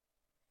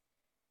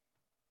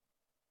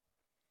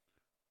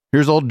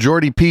 Here's old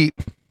Jordy Pete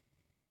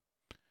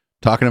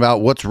talking about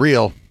what's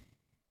real.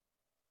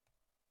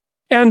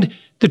 And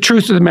the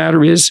truth of the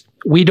matter is,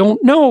 we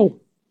don't know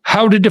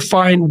how to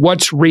define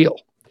what's real.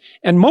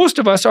 And most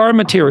of us are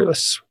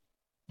materialists.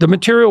 The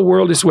material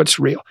world is what's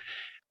real.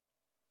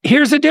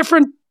 Here's a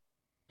different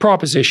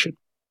proposition.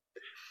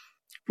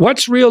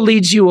 What's real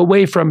leads you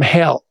away from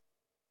hell.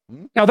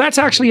 Now that's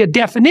actually a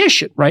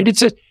definition, right?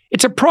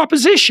 It's a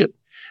proposition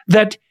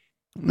that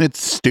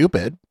it's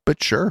stupid,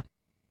 but sure.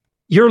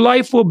 Your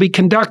life will be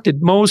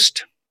conducted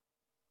most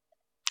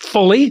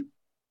fully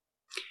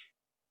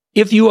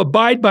if you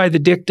abide by the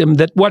dictum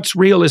that what's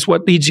real is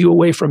what leads you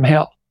away from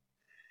hell.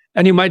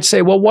 And you might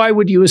say, well, why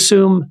would you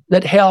assume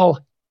that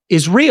hell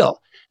is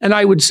real? And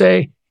I would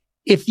say,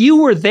 if you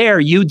were there,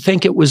 you'd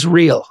think it was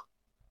real.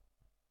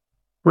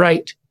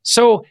 Right?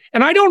 So,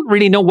 and I don't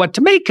really know what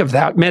to make of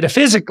that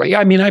metaphysically.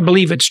 I mean, I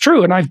believe it's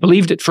true, and I've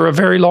believed it for a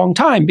very long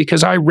time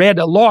because I read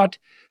a lot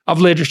of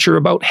literature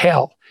about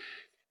hell.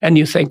 And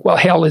you think, well,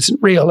 hell isn't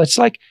real. It's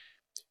like,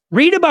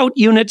 read about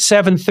Unit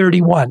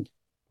 731.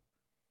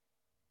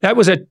 That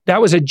was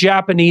a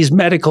Japanese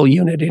medical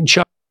unit in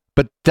China.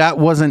 But that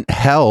wasn't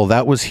hell.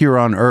 That was here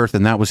on Earth,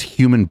 and that was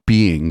human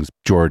beings,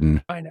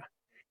 Jordan. I know.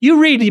 You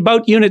read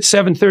about Unit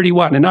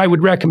 731, and I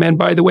would recommend,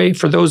 by the way,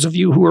 for those of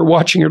you who are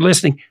watching or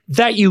listening,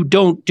 that you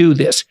don't do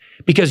this,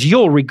 because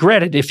you'll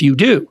regret it if you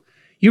do.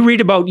 You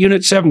read about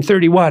Unit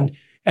 731,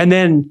 and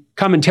then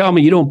come and tell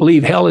me you don't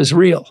believe hell is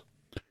real.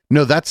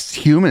 No, that's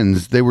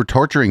humans. They were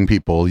torturing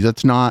people.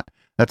 That's not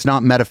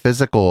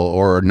metaphysical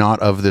or not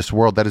of this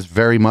world. That is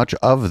very much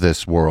of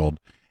this world.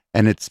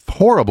 And it's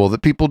horrible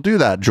that people do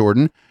that,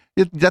 Jordan.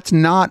 That's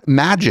not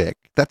magic.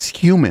 That's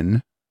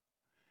human.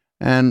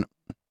 And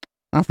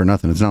Not for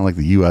nothing. It's not like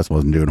the U.S.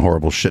 wasn't doing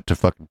horrible shit to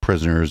fucking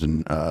prisoners,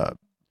 and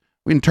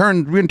we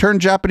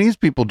interned Japanese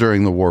people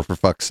during the war, for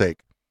fuck's sake.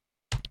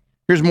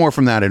 Here's more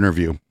from that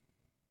interview.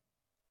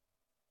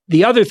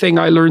 The other thing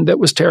I learned that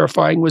was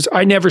terrifying was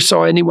I never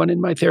saw anyone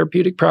in my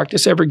therapeutic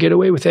practice ever get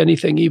away with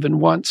anything even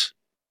once.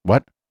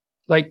 What?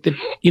 Like,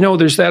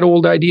 there's that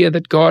old idea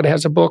that God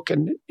has a book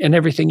and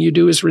everything you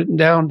do is written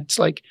down. It's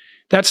like,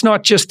 that's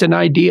not just an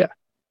idea.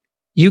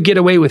 You get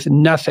away with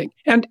nothing.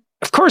 And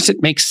of course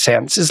it makes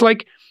sense. It's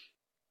like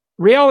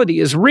reality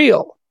is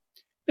real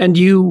and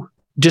you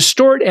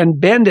distort and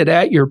bend it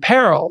at your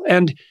peril.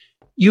 And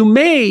you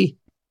may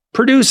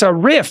produce a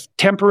rift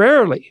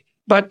temporarily,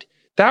 but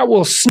that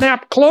will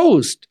snap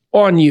closed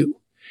on you.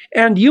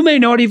 And you may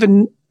not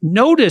even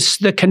notice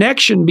the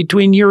connection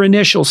between your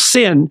initial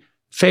sin,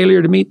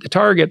 failure to meet the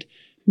target,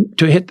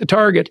 to hit the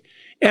target,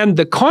 and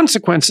the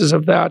consequences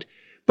of that.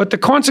 But the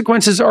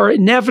consequences are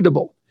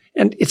inevitable.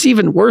 And it's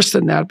even worse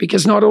than that,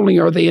 because not only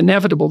are they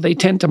inevitable, they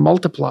tend to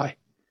multiply.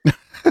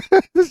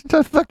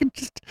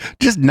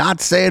 just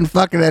not saying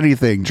fucking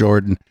anything,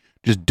 Jordan.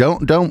 Just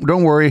don't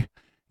worry.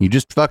 You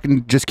just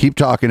keep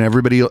talking.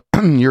 Everybody,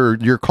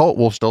 your cult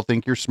will still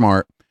think you're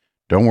smart.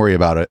 Don't worry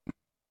about it.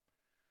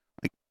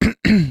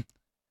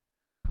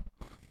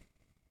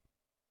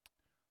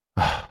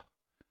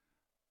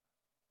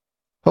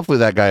 Hopefully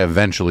that guy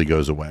eventually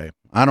goes away.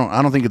 I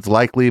don't think it's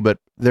likely, but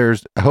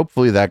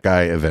hopefully that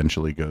guy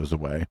eventually goes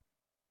away.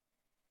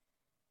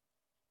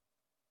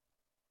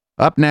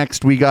 Up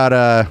next, we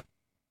got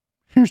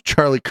here's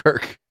Charlie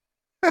Kirk.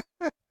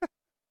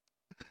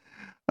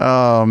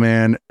 Oh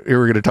man, here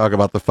we're going to talk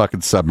about the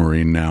fucking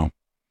submarine now.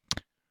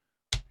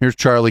 Here's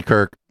Charlie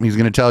Kirk. He's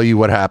going to tell you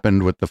what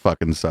happened with the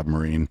fucking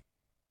submarine.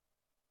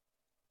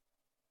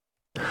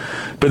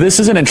 But this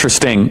is an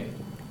interesting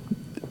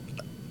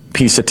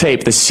piece of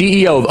tape. The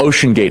CEO of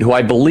OceanGate, who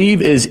I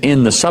believe is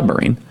in the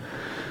submarine,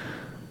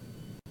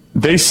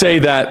 they say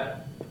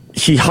that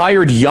he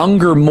hired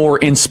younger, more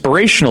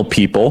inspirational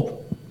people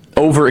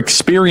over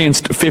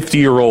experienced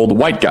 50-year-old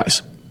white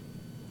guys.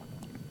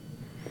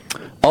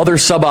 Other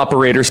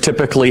sub-operators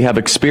typically have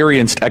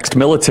experienced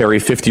ex-military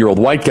 50-year-old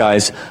white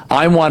guys.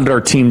 I wanted our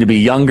team to be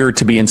younger,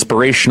 to be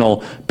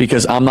inspirational,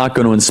 because I'm not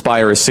going to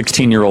inspire a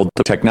 16-year-old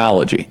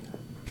technology.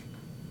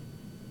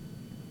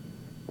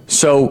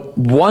 So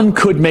one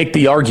could make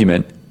the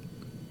argument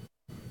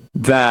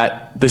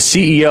that the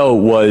CEO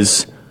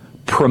was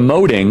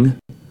promoting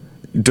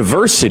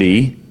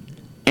diversity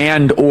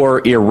and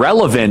or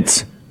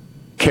irrelevant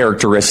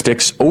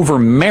characteristics over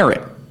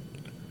merit.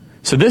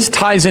 So this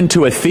ties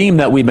into a theme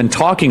that we've been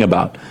talking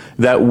about,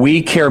 that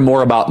we care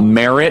more about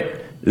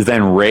merit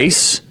than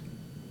race.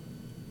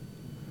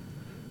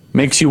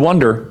 Makes you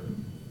wonder.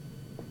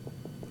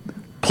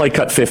 Play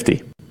cut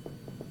 50.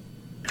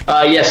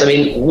 Yes, I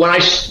mean, when I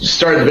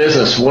started the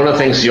business, one of the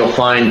things you'll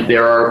find,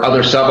 there are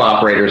other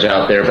sub-operators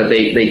out there, but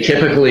they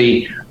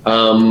typically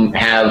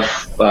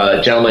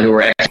have gentlemen who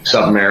are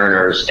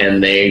ex-submariners,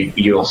 and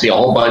you'll see a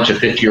whole bunch of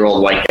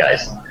 50-year-old white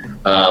guys.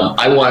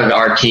 I wanted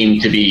our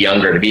team to be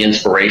younger, to be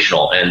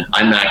inspirational, and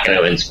I'm not going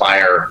to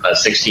inspire a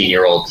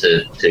 16-year-old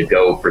to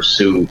go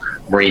pursue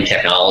marine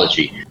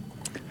technology.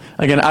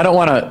 Again, I don't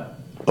want to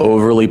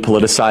overly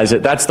politicize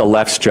it. That's the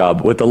left's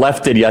job. What the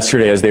left did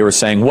yesterday is they were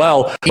saying,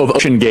 well,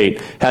 OceanGate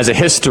has a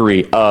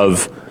history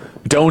of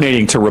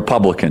donating to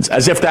Republicans,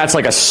 as if that's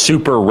like a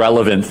super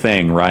relevant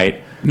thing,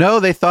 right? No,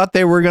 they thought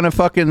they were gonna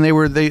fucking.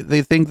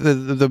 They think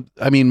the.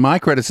 I mean, my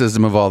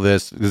criticism of all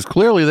this is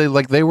clearly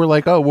they were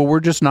like, oh well,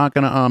 we're just not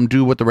gonna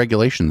do what the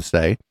regulations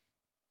say,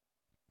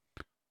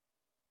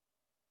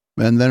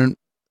 and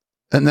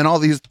then all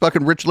these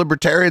fucking rich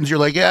libertarians, you're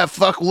like, yeah,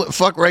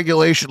 fuck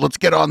regulation, let's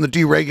get on the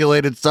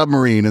deregulated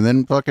submarine, and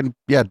then fucking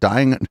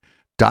dying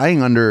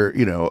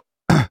under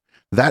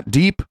that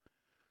deep.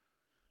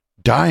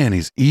 Dying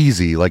is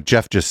easy, like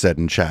Jeff just said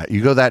in chat.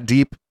 You go that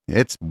deep,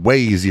 it's way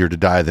easier to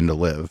die than to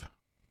live.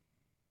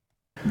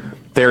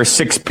 There are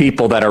 6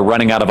 people that are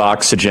running out of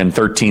oxygen,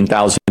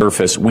 13,000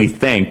 surface, we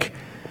think,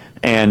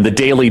 and the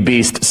Daily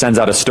Beast sends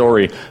out a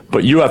story,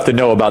 but you have to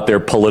know about their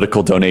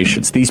political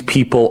donations. These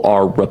people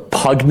are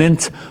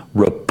repugnant,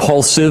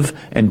 repulsive,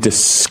 and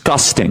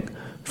disgusting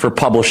for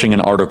publishing an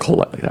article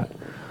like that.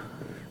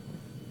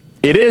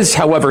 It is,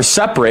 however,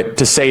 separate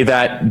to say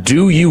that,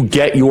 do you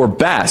get your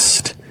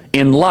best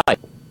in life?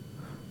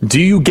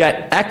 Do you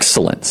get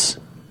excellence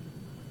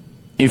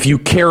if you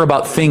care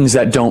about things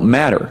that don't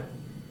matter?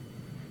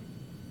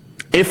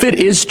 If it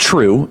is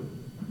true,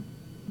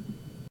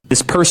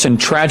 this person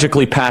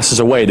tragically passes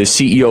away, the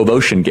CEO of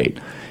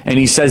OceanGate, and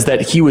he says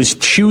that he was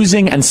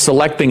choosing and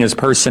selecting his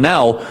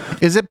personnel.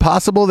 Is it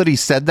possible that he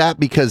said that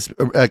because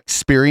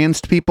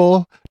experienced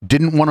people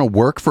didn't want to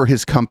work for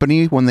his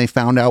company when they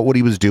found out what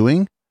he was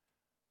doing?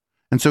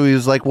 And so he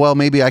was like, well,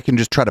 maybe I can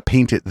just try to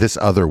paint it this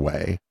other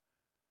way.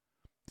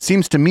 It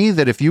seems to me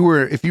that if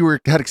you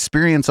had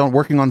experience on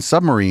working on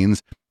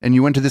submarines and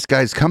you went to this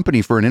guy's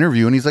company for an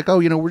interview and he's like, oh,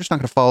 we're just not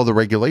going to follow the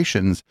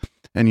regulations.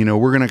 and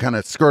we're going to kind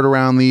of skirt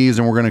around these,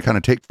 and we're going to kind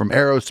of take from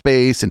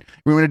aerospace, and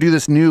we're going to do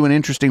this new and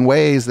interesting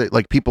ways that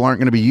like people aren't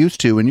going to be used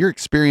to. And you're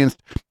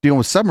experienced dealing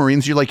with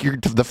submarines. You're like, you're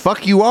the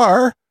fuck you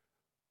are.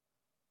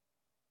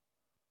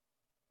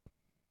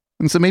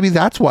 And so maybe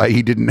that's why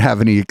he didn't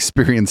have any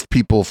experienced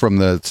people from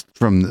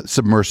the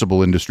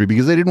submersible industry,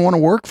 because they didn't want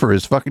to work for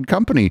his fucking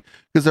company,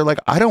 because they're like,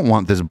 I don't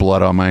want this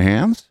blood on my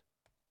hands.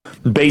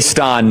 Based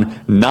on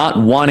not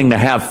wanting to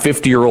have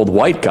 50-year-old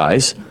white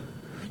guys,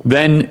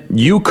 then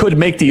you could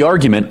make the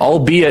argument,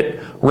 albeit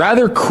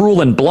rather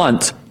cruel and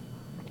blunt,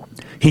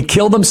 he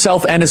killed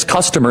himself and his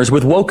customers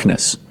with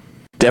wokeness.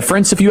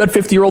 Difference if you had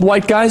 50-year-old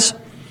white guys?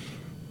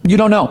 You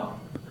don't know.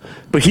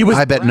 But he was.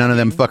 I bet none of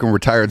them fucking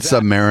retired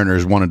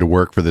submariners wanted to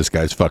work for this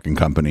guy's fucking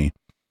company.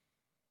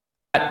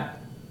 I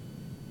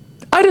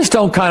just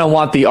don't kind of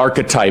want the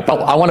archetype.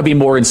 I want to be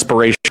more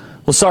inspirational.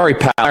 Well, sorry,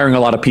 Pat, hiring a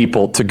lot of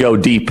people to go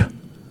deep,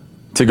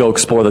 to go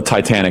explore the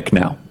Titanic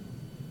now.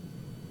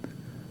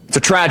 It's a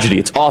tragedy.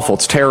 It's awful.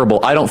 It's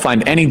terrible. I don't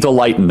find any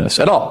delight in this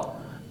at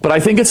all. But I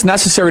think it's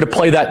necessary to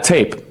play that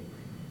tape.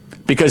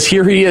 Because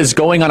here he is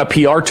going on a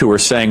PR tour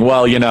saying,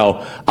 well,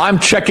 I'm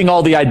checking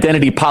all the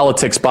identity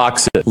politics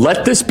boxes.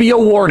 Let this be a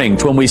warning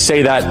to when we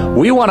say that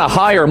we want to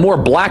hire more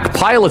black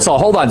pilots. Oh,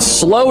 hold on,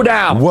 slow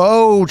down.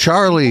 Whoa,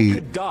 Charlie. You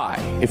could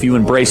die if you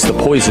embrace the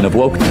poison of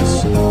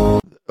wokeness.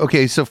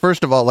 Okay, so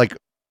first of all,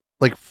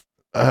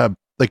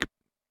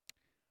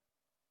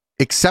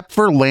 except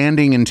for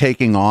landing and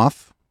taking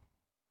off,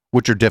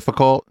 which are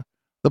difficult,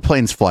 the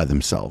planes fly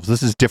themselves.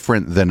 This is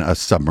different than a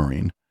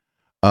submarine.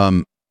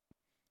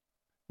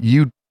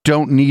 You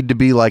don't need to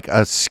be like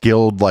a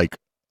skilled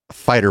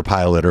fighter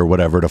pilot or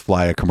whatever to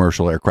fly a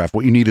commercial aircraft.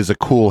 What you need is a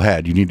cool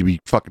head. You need to be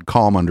fucking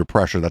calm under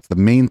pressure. That's the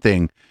main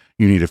thing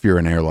you need if you're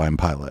an airline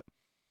pilot.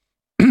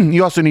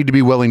 You also need to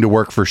be willing to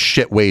work for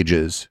shit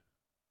wages.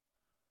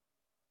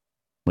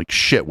 Like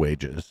shit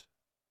wages.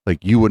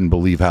 Like you wouldn't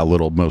believe how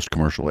little most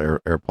commercial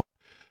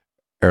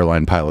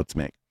airline pilots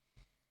make.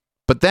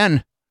 But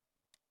then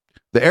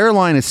the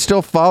airline is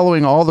still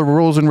following all the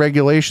rules and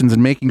regulations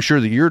and making sure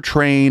that you're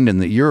trained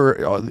and that you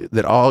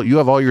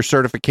have all your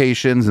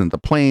certifications and the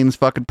plane's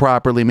fucking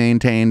properly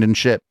maintained and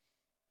shit.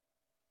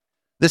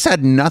 This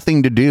had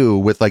nothing to do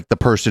with the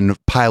person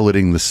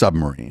piloting the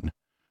submarine.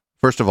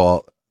 First of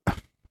all,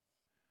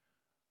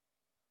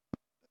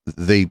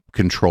 they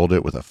controlled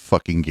it with a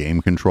fucking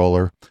game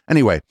controller.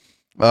 Anyway,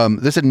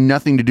 this had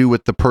nothing to do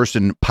with the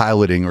person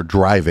piloting or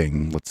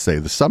driving, let's say,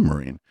 the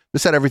submarine.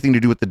 This had everything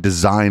to do with the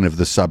design of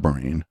the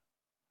submarine.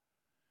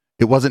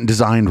 It wasn't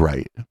designed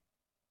right.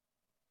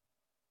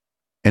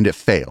 And it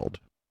failed.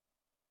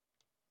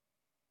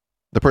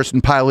 The person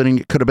piloting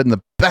it could have been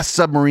the best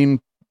submarine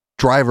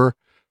driver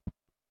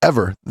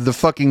ever. The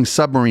fucking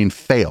submarine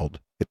failed.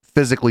 It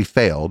physically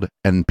failed,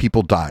 and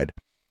people died.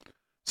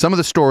 Some of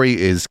the story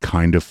is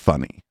kind of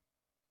funny.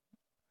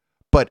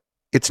 But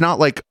it's not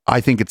like I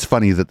think it's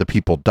funny that the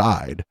people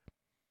died.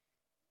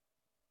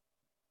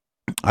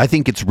 I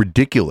think it's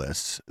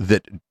ridiculous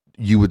that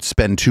you would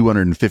spend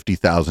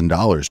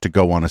 $250,000 to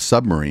go on a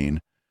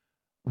submarine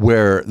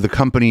where the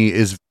company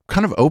is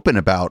kind of open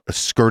about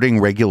skirting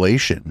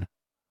regulation.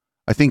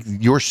 I think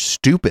you're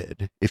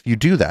stupid if you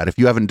do that, if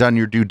you haven't done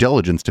your due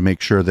diligence to make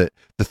sure that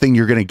the thing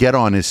you're going to get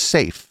on is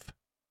safe.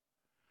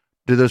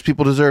 Do those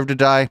people deserve to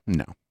die?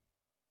 No.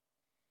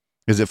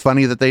 Is it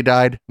funny that they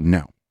died?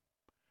 No.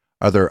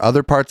 Are there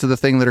other parts of the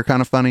thing that are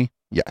kind of funny?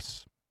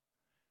 Yes.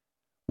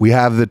 We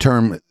have the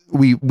term,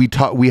 we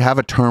have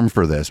a term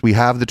for this. We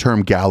have the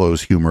term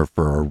gallows humor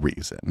for a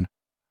reason.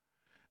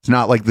 It's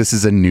not like this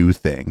is a new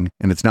thing.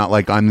 And it's not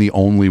like I'm the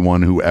only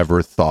one who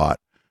ever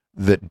thought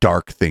that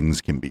dark things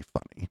can be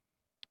funny.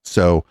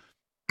 So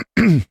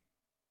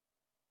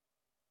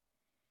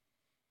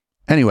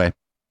anyway,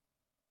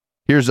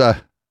 here's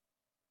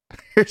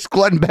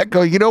Glenn Beck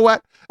going, you know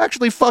what?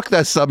 Actually, fuck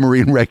that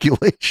submarine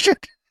regulation.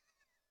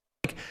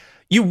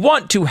 You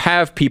want to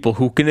have people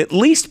who can at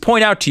least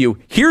point out to you,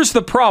 here's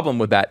the problem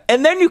with that.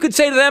 And then you could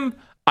say to them,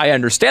 I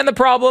understand the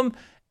problem,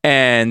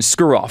 and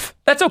screw off.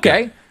 That's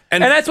okay. Yeah.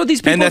 And that's what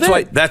these people did.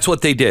 And that's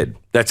what they did.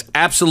 That's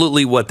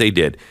absolutely what they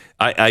did.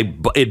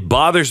 It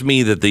bothers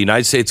me that the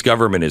United States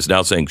government is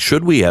now saying,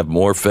 should we have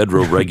more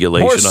federal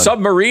regulation? More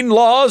submarine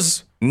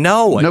laws?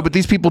 No, but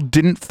these people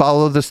didn't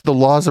follow the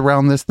laws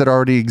around this that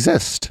already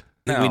exist.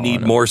 We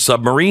need more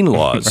submarine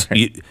laws.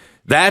 Right.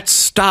 That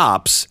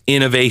stops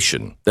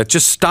innovation. That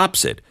just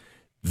stops it.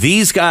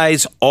 These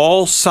guys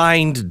all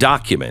signed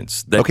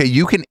documents. Okay,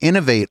 you can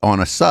innovate on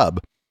a sub,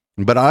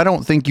 but I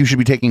don't think you should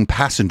be taking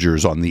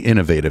passengers on the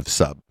innovative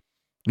sub.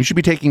 You should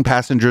be taking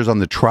passengers on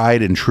the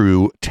tried and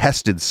true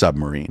tested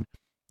submarine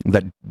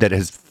that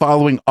is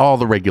following all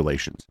the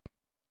regulations.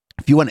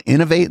 If you want to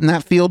innovate in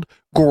that field,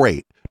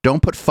 great.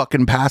 Don't put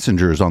fucking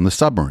passengers on the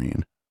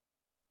submarine.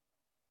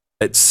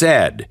 It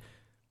said,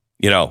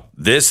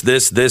 this,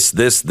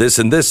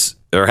 and this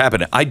are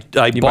happening.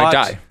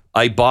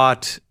 I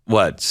bought,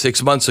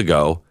 6 months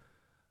ago,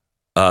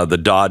 the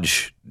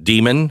Dodge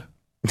Demon.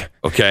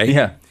 Okay.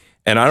 Yeah.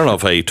 And I don't know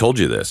if I told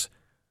you this.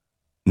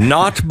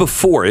 Not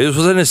before, it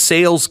was in a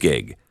sales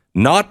gig.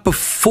 not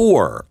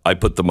before I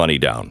put the money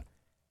down.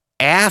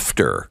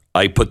 After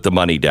I put the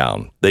money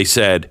down, they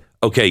said,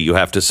 okay, you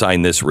have to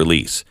sign this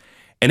release.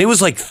 And it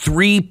was like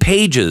 3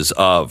 pages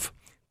of,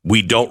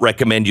 we don't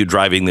recommend you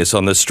driving this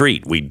on the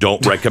street. We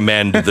don't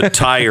recommend the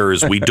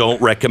tires. We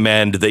don't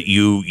recommend that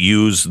you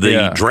use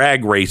the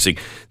drag racing.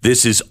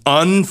 This is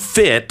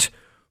unfit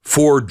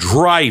for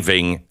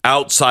driving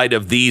outside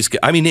of these.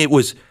 I mean, it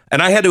was,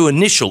 and I had to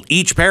initial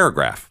each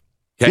paragraph.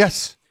 Okay?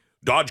 Yes.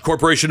 Dodge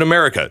Corporation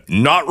America,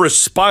 not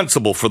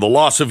responsible for the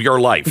loss of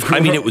your life. I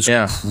mean, it was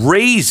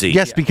crazy.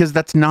 Yes, because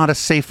that's not a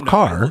safe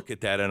car. I look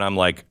at that and I'm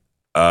like,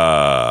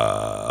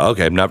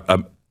 okay,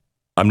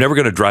 I'm never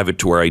going to drive it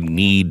to where I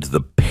need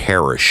the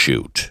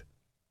parachute.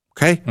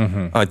 Okay?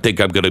 I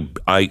think I'm going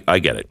to, I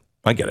get it.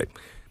 I get it.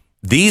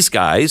 These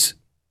guys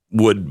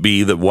would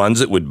be the ones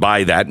that would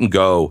buy that and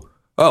go,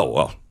 oh,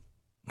 well,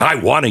 I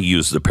want to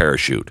use the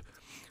parachute.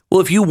 Well,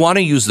 if you want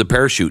to use the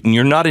parachute and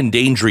you're not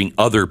endangering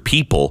other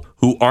people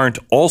who aren't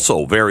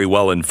also very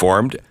well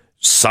informed,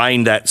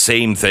 sign that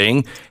same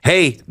thing.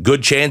 Hey,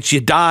 good chance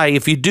you die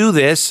if you do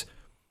this.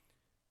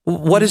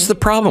 What is the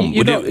problem?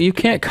 You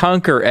can't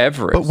conquer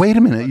Everest. But wait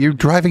a minute, you're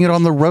driving it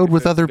on the road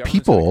with other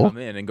people. Come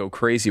in and go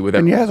crazy with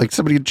And it. yeah, like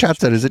somebody in chat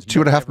said, is it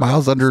 2.5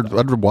 miles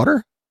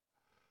underwater?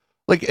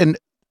 Like, and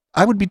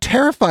I would be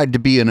terrified to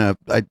be in a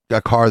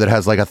car that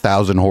has like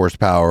 1,000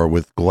 horsepower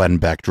with Glenn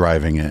Beck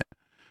driving it.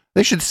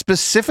 They should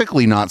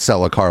specifically not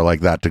sell a car like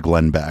that to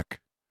Glenn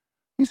Beck.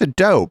 He's a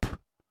dope.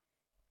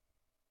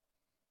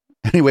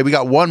 Anyway, we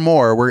got one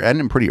more. We're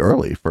ending pretty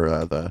early for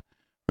the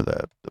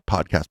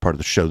podcast part of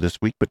the show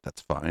this week, but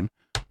that's fine.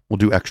 We'll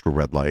do extra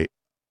red light.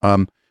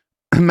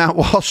 Matt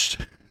Walsh.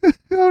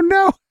 Oh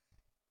no.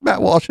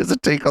 Matt Walsh has a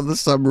take on the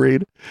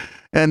submarine.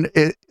 And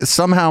it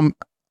somehow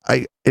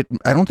I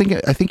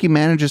think he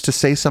manages to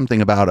say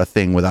something about a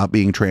thing without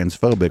being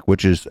transphobic,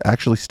 which is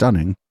actually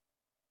stunning.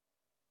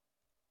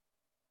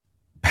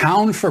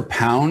 Pound for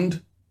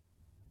pound,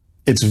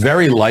 it's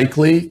very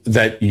likely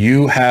that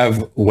you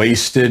have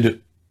wasted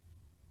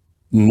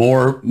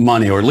more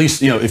money, or at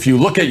least, if you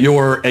look at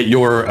your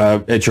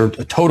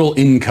total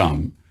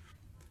income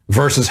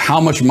versus how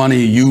much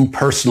money you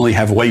personally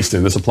have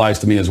wasted. This applies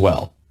to me as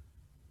well.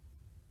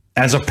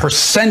 As a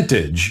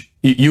percentage,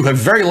 you have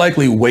very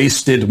likely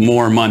wasted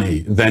more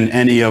money than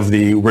any of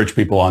the rich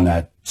people on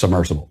that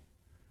submersible.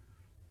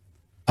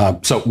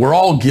 So we're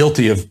all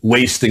guilty of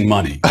wasting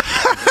money.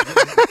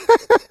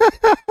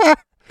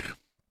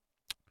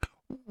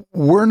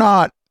 We're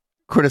not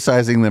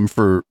criticizing them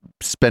for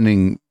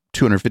spending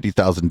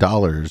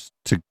 $250,000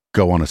 to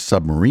go on a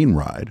submarine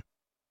ride.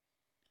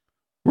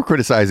 We're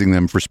criticizing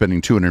them for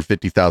spending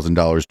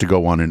 $250,000 to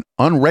go on an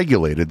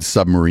unregulated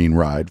submarine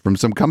ride from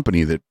some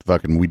company that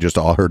fucking we just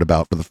all heard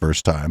about for the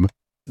first time.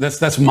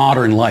 That's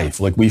modern life.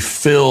 Like, we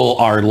fill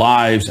our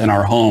lives and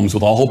our homes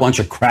with a whole bunch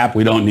of crap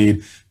we don't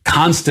need,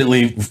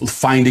 constantly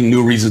finding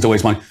new reasons to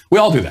waste money. We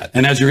all do that.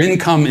 And as your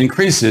income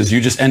increases,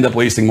 you just end up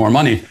wasting more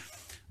money.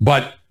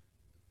 But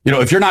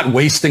if you're not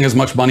wasting as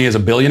much money as a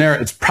billionaire,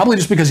 it's probably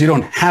just because you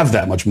don't have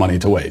that much money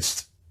to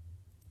waste.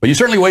 But you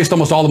certainly waste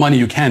almost all the money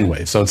you can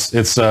waste. So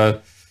it's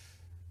sort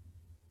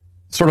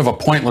of a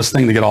pointless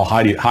thing to get all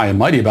high and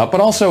mighty about. But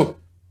also,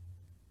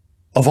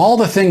 of all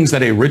the things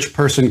that a rich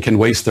person can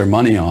waste their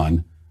money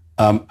on,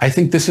 I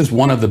think this is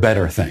one of the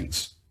better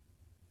things.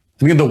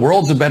 I mean, the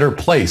world's a better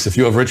place if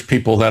you have rich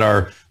people that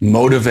are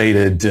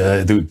motivated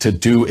to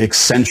do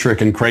eccentric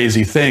and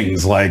crazy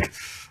things, like,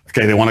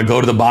 okay, they want to go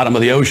to the bottom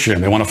of the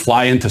ocean. They want to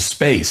fly into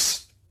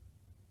space.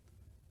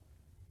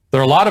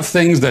 There are a lot of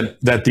things that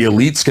the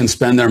elites can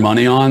spend their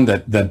money on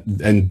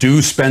and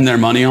do spend their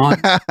money on.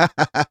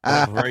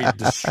 A very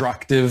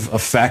destructive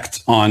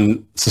effect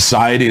on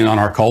society and on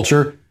our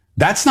culture.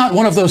 That's not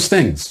one of those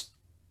things.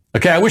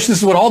 Okay, I wish this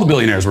is what all the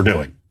billionaires were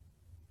doing.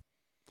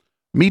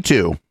 Me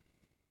too.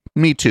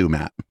 Me too,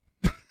 Matt.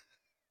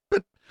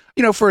 But,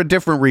 for a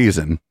different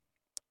reason.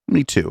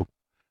 Me too.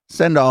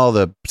 Send all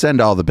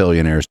the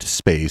billionaires to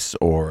space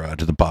or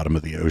to the bottom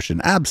of the ocean.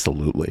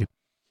 Absolutely.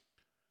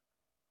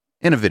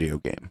 In a video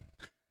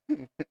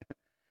game.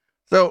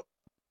 So,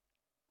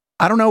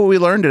 I don't know what we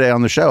learned today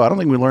on the show. I don't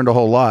think we learned a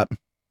whole lot.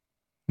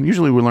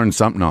 Usually we learn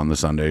something on the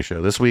Sunday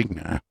show. This week,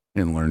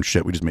 didn't learn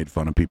shit. We just made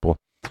fun of people.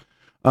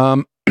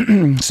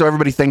 So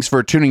everybody, thanks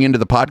for tuning into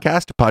the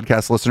podcast.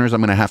 Podcast listeners,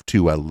 I'm going to have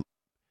to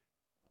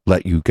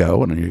let you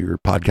go. And your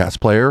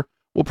podcast player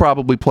will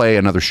probably play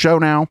another show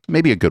now.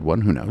 Maybe a good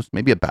one. Who knows?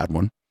 Maybe a bad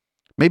one.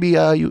 Maybe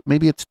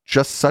it's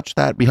just such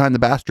that Behind the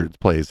Bastards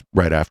plays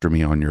right after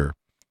me on your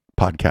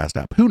podcast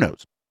app. Who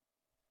knows?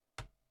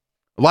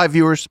 Live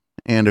viewers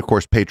and, of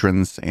course,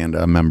 patrons and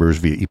members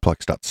via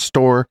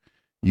eplex.store.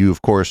 You,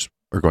 of course,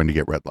 are going to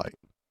get red light.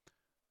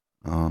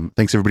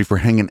 Thanks, everybody, for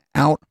hanging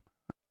out.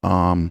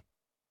 I'll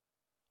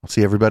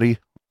see everybody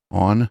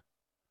on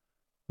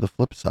the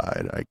flip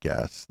side, I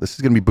guess. This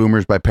is going to be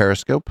Boomers by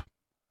Periscope.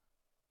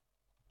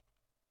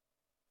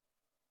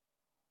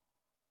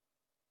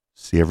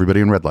 See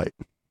everybody in red light.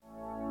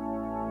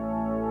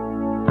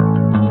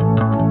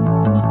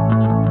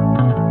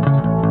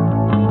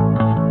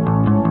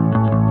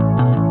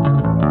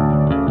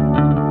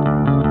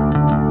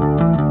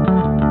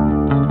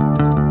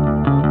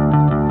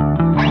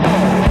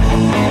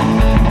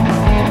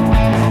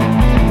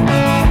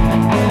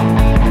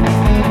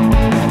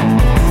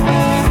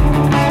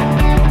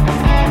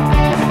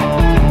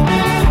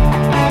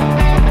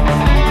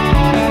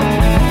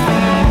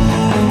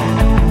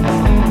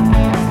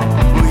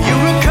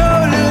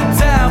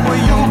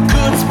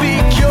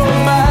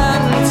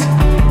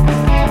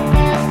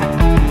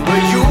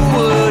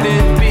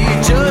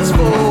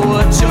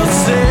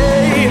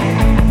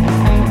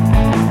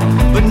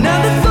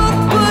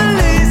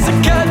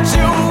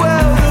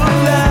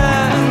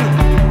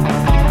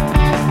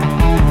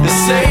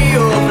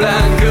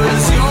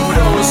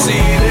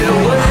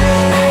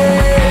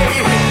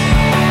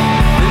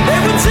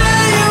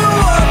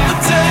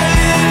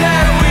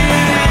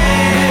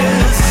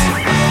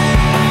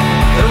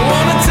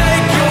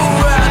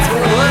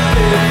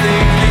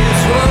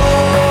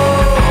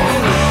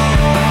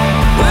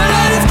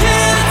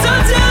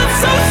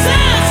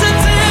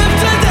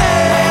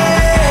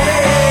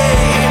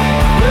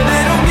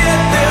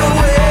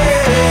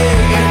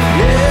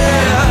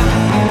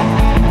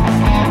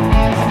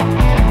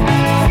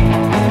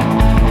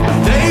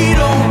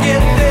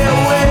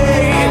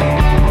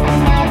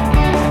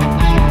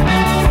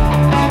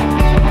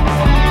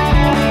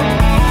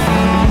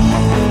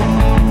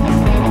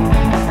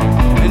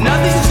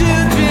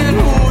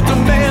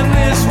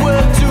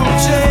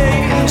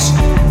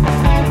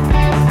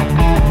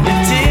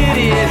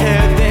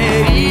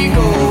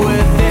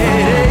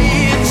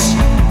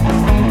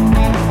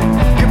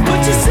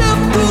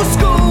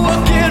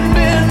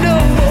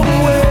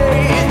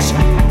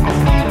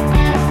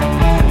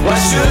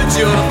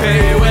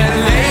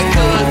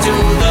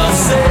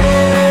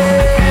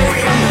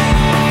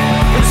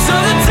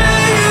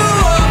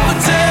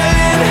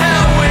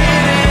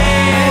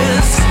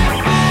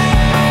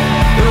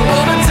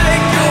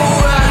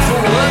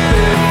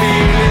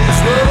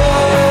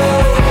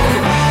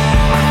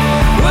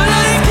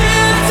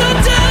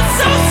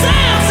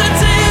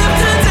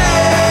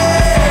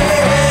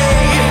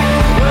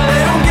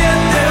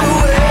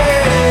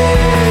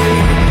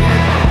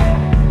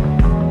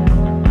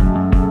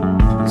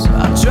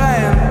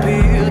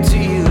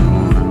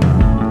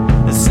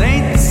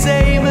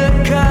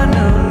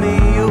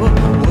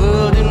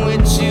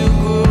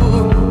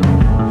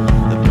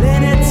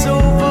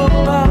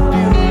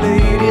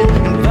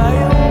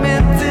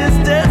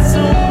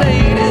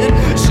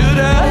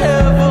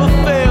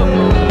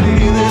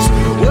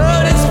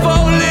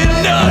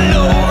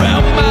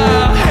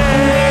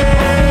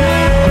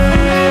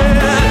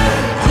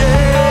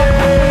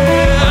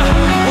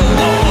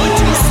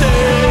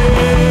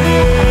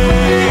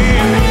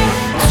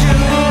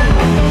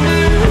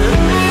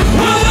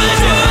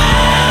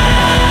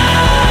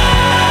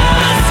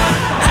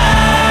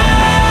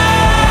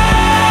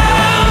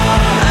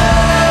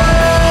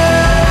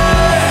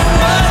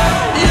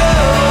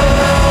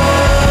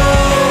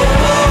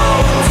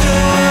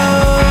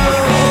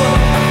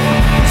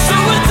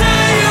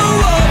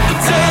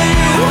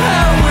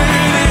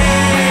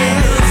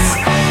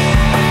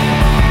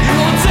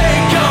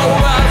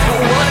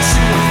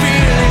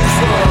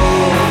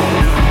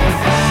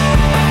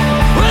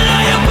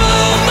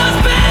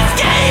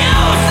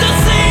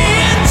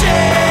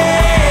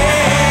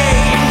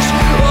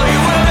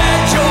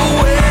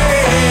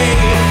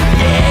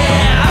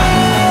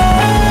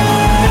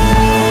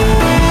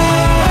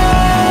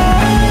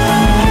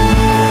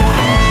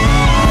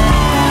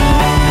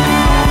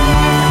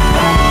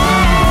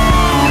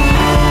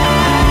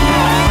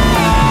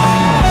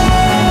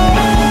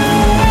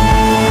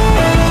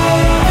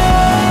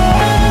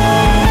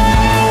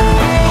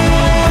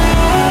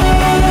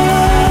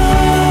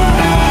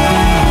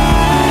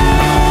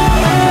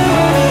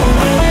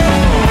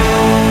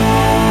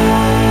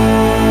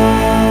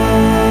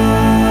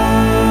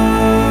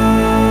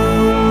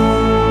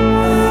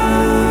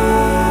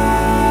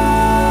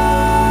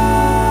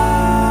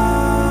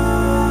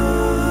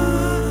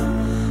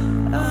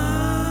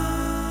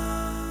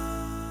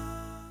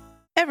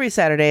 Every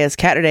Saturday is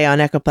Cat Day on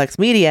Echoplex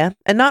Media,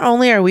 and not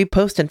only are we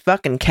posting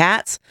fucking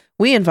cats,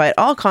 we invite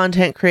all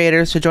content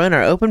creators to join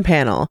our open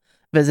panel.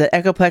 Visit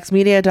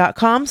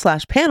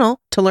echoplexmedia.com/panel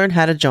to learn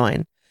how to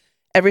join.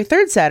 Every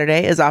third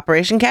Saturday is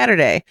Operation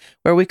Catterday,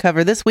 where we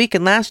cover this week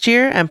and last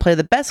year and play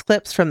the best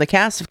clips from the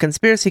cast of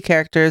conspiracy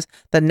characters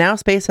that Now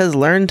Space has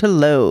learned to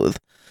loathe.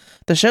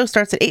 The show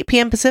starts at 8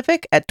 p.m.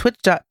 Pacific at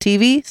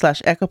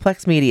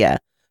twitch.tv/echoplexmedia.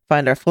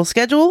 Find our full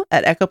schedule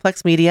at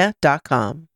echoplexmedia.com.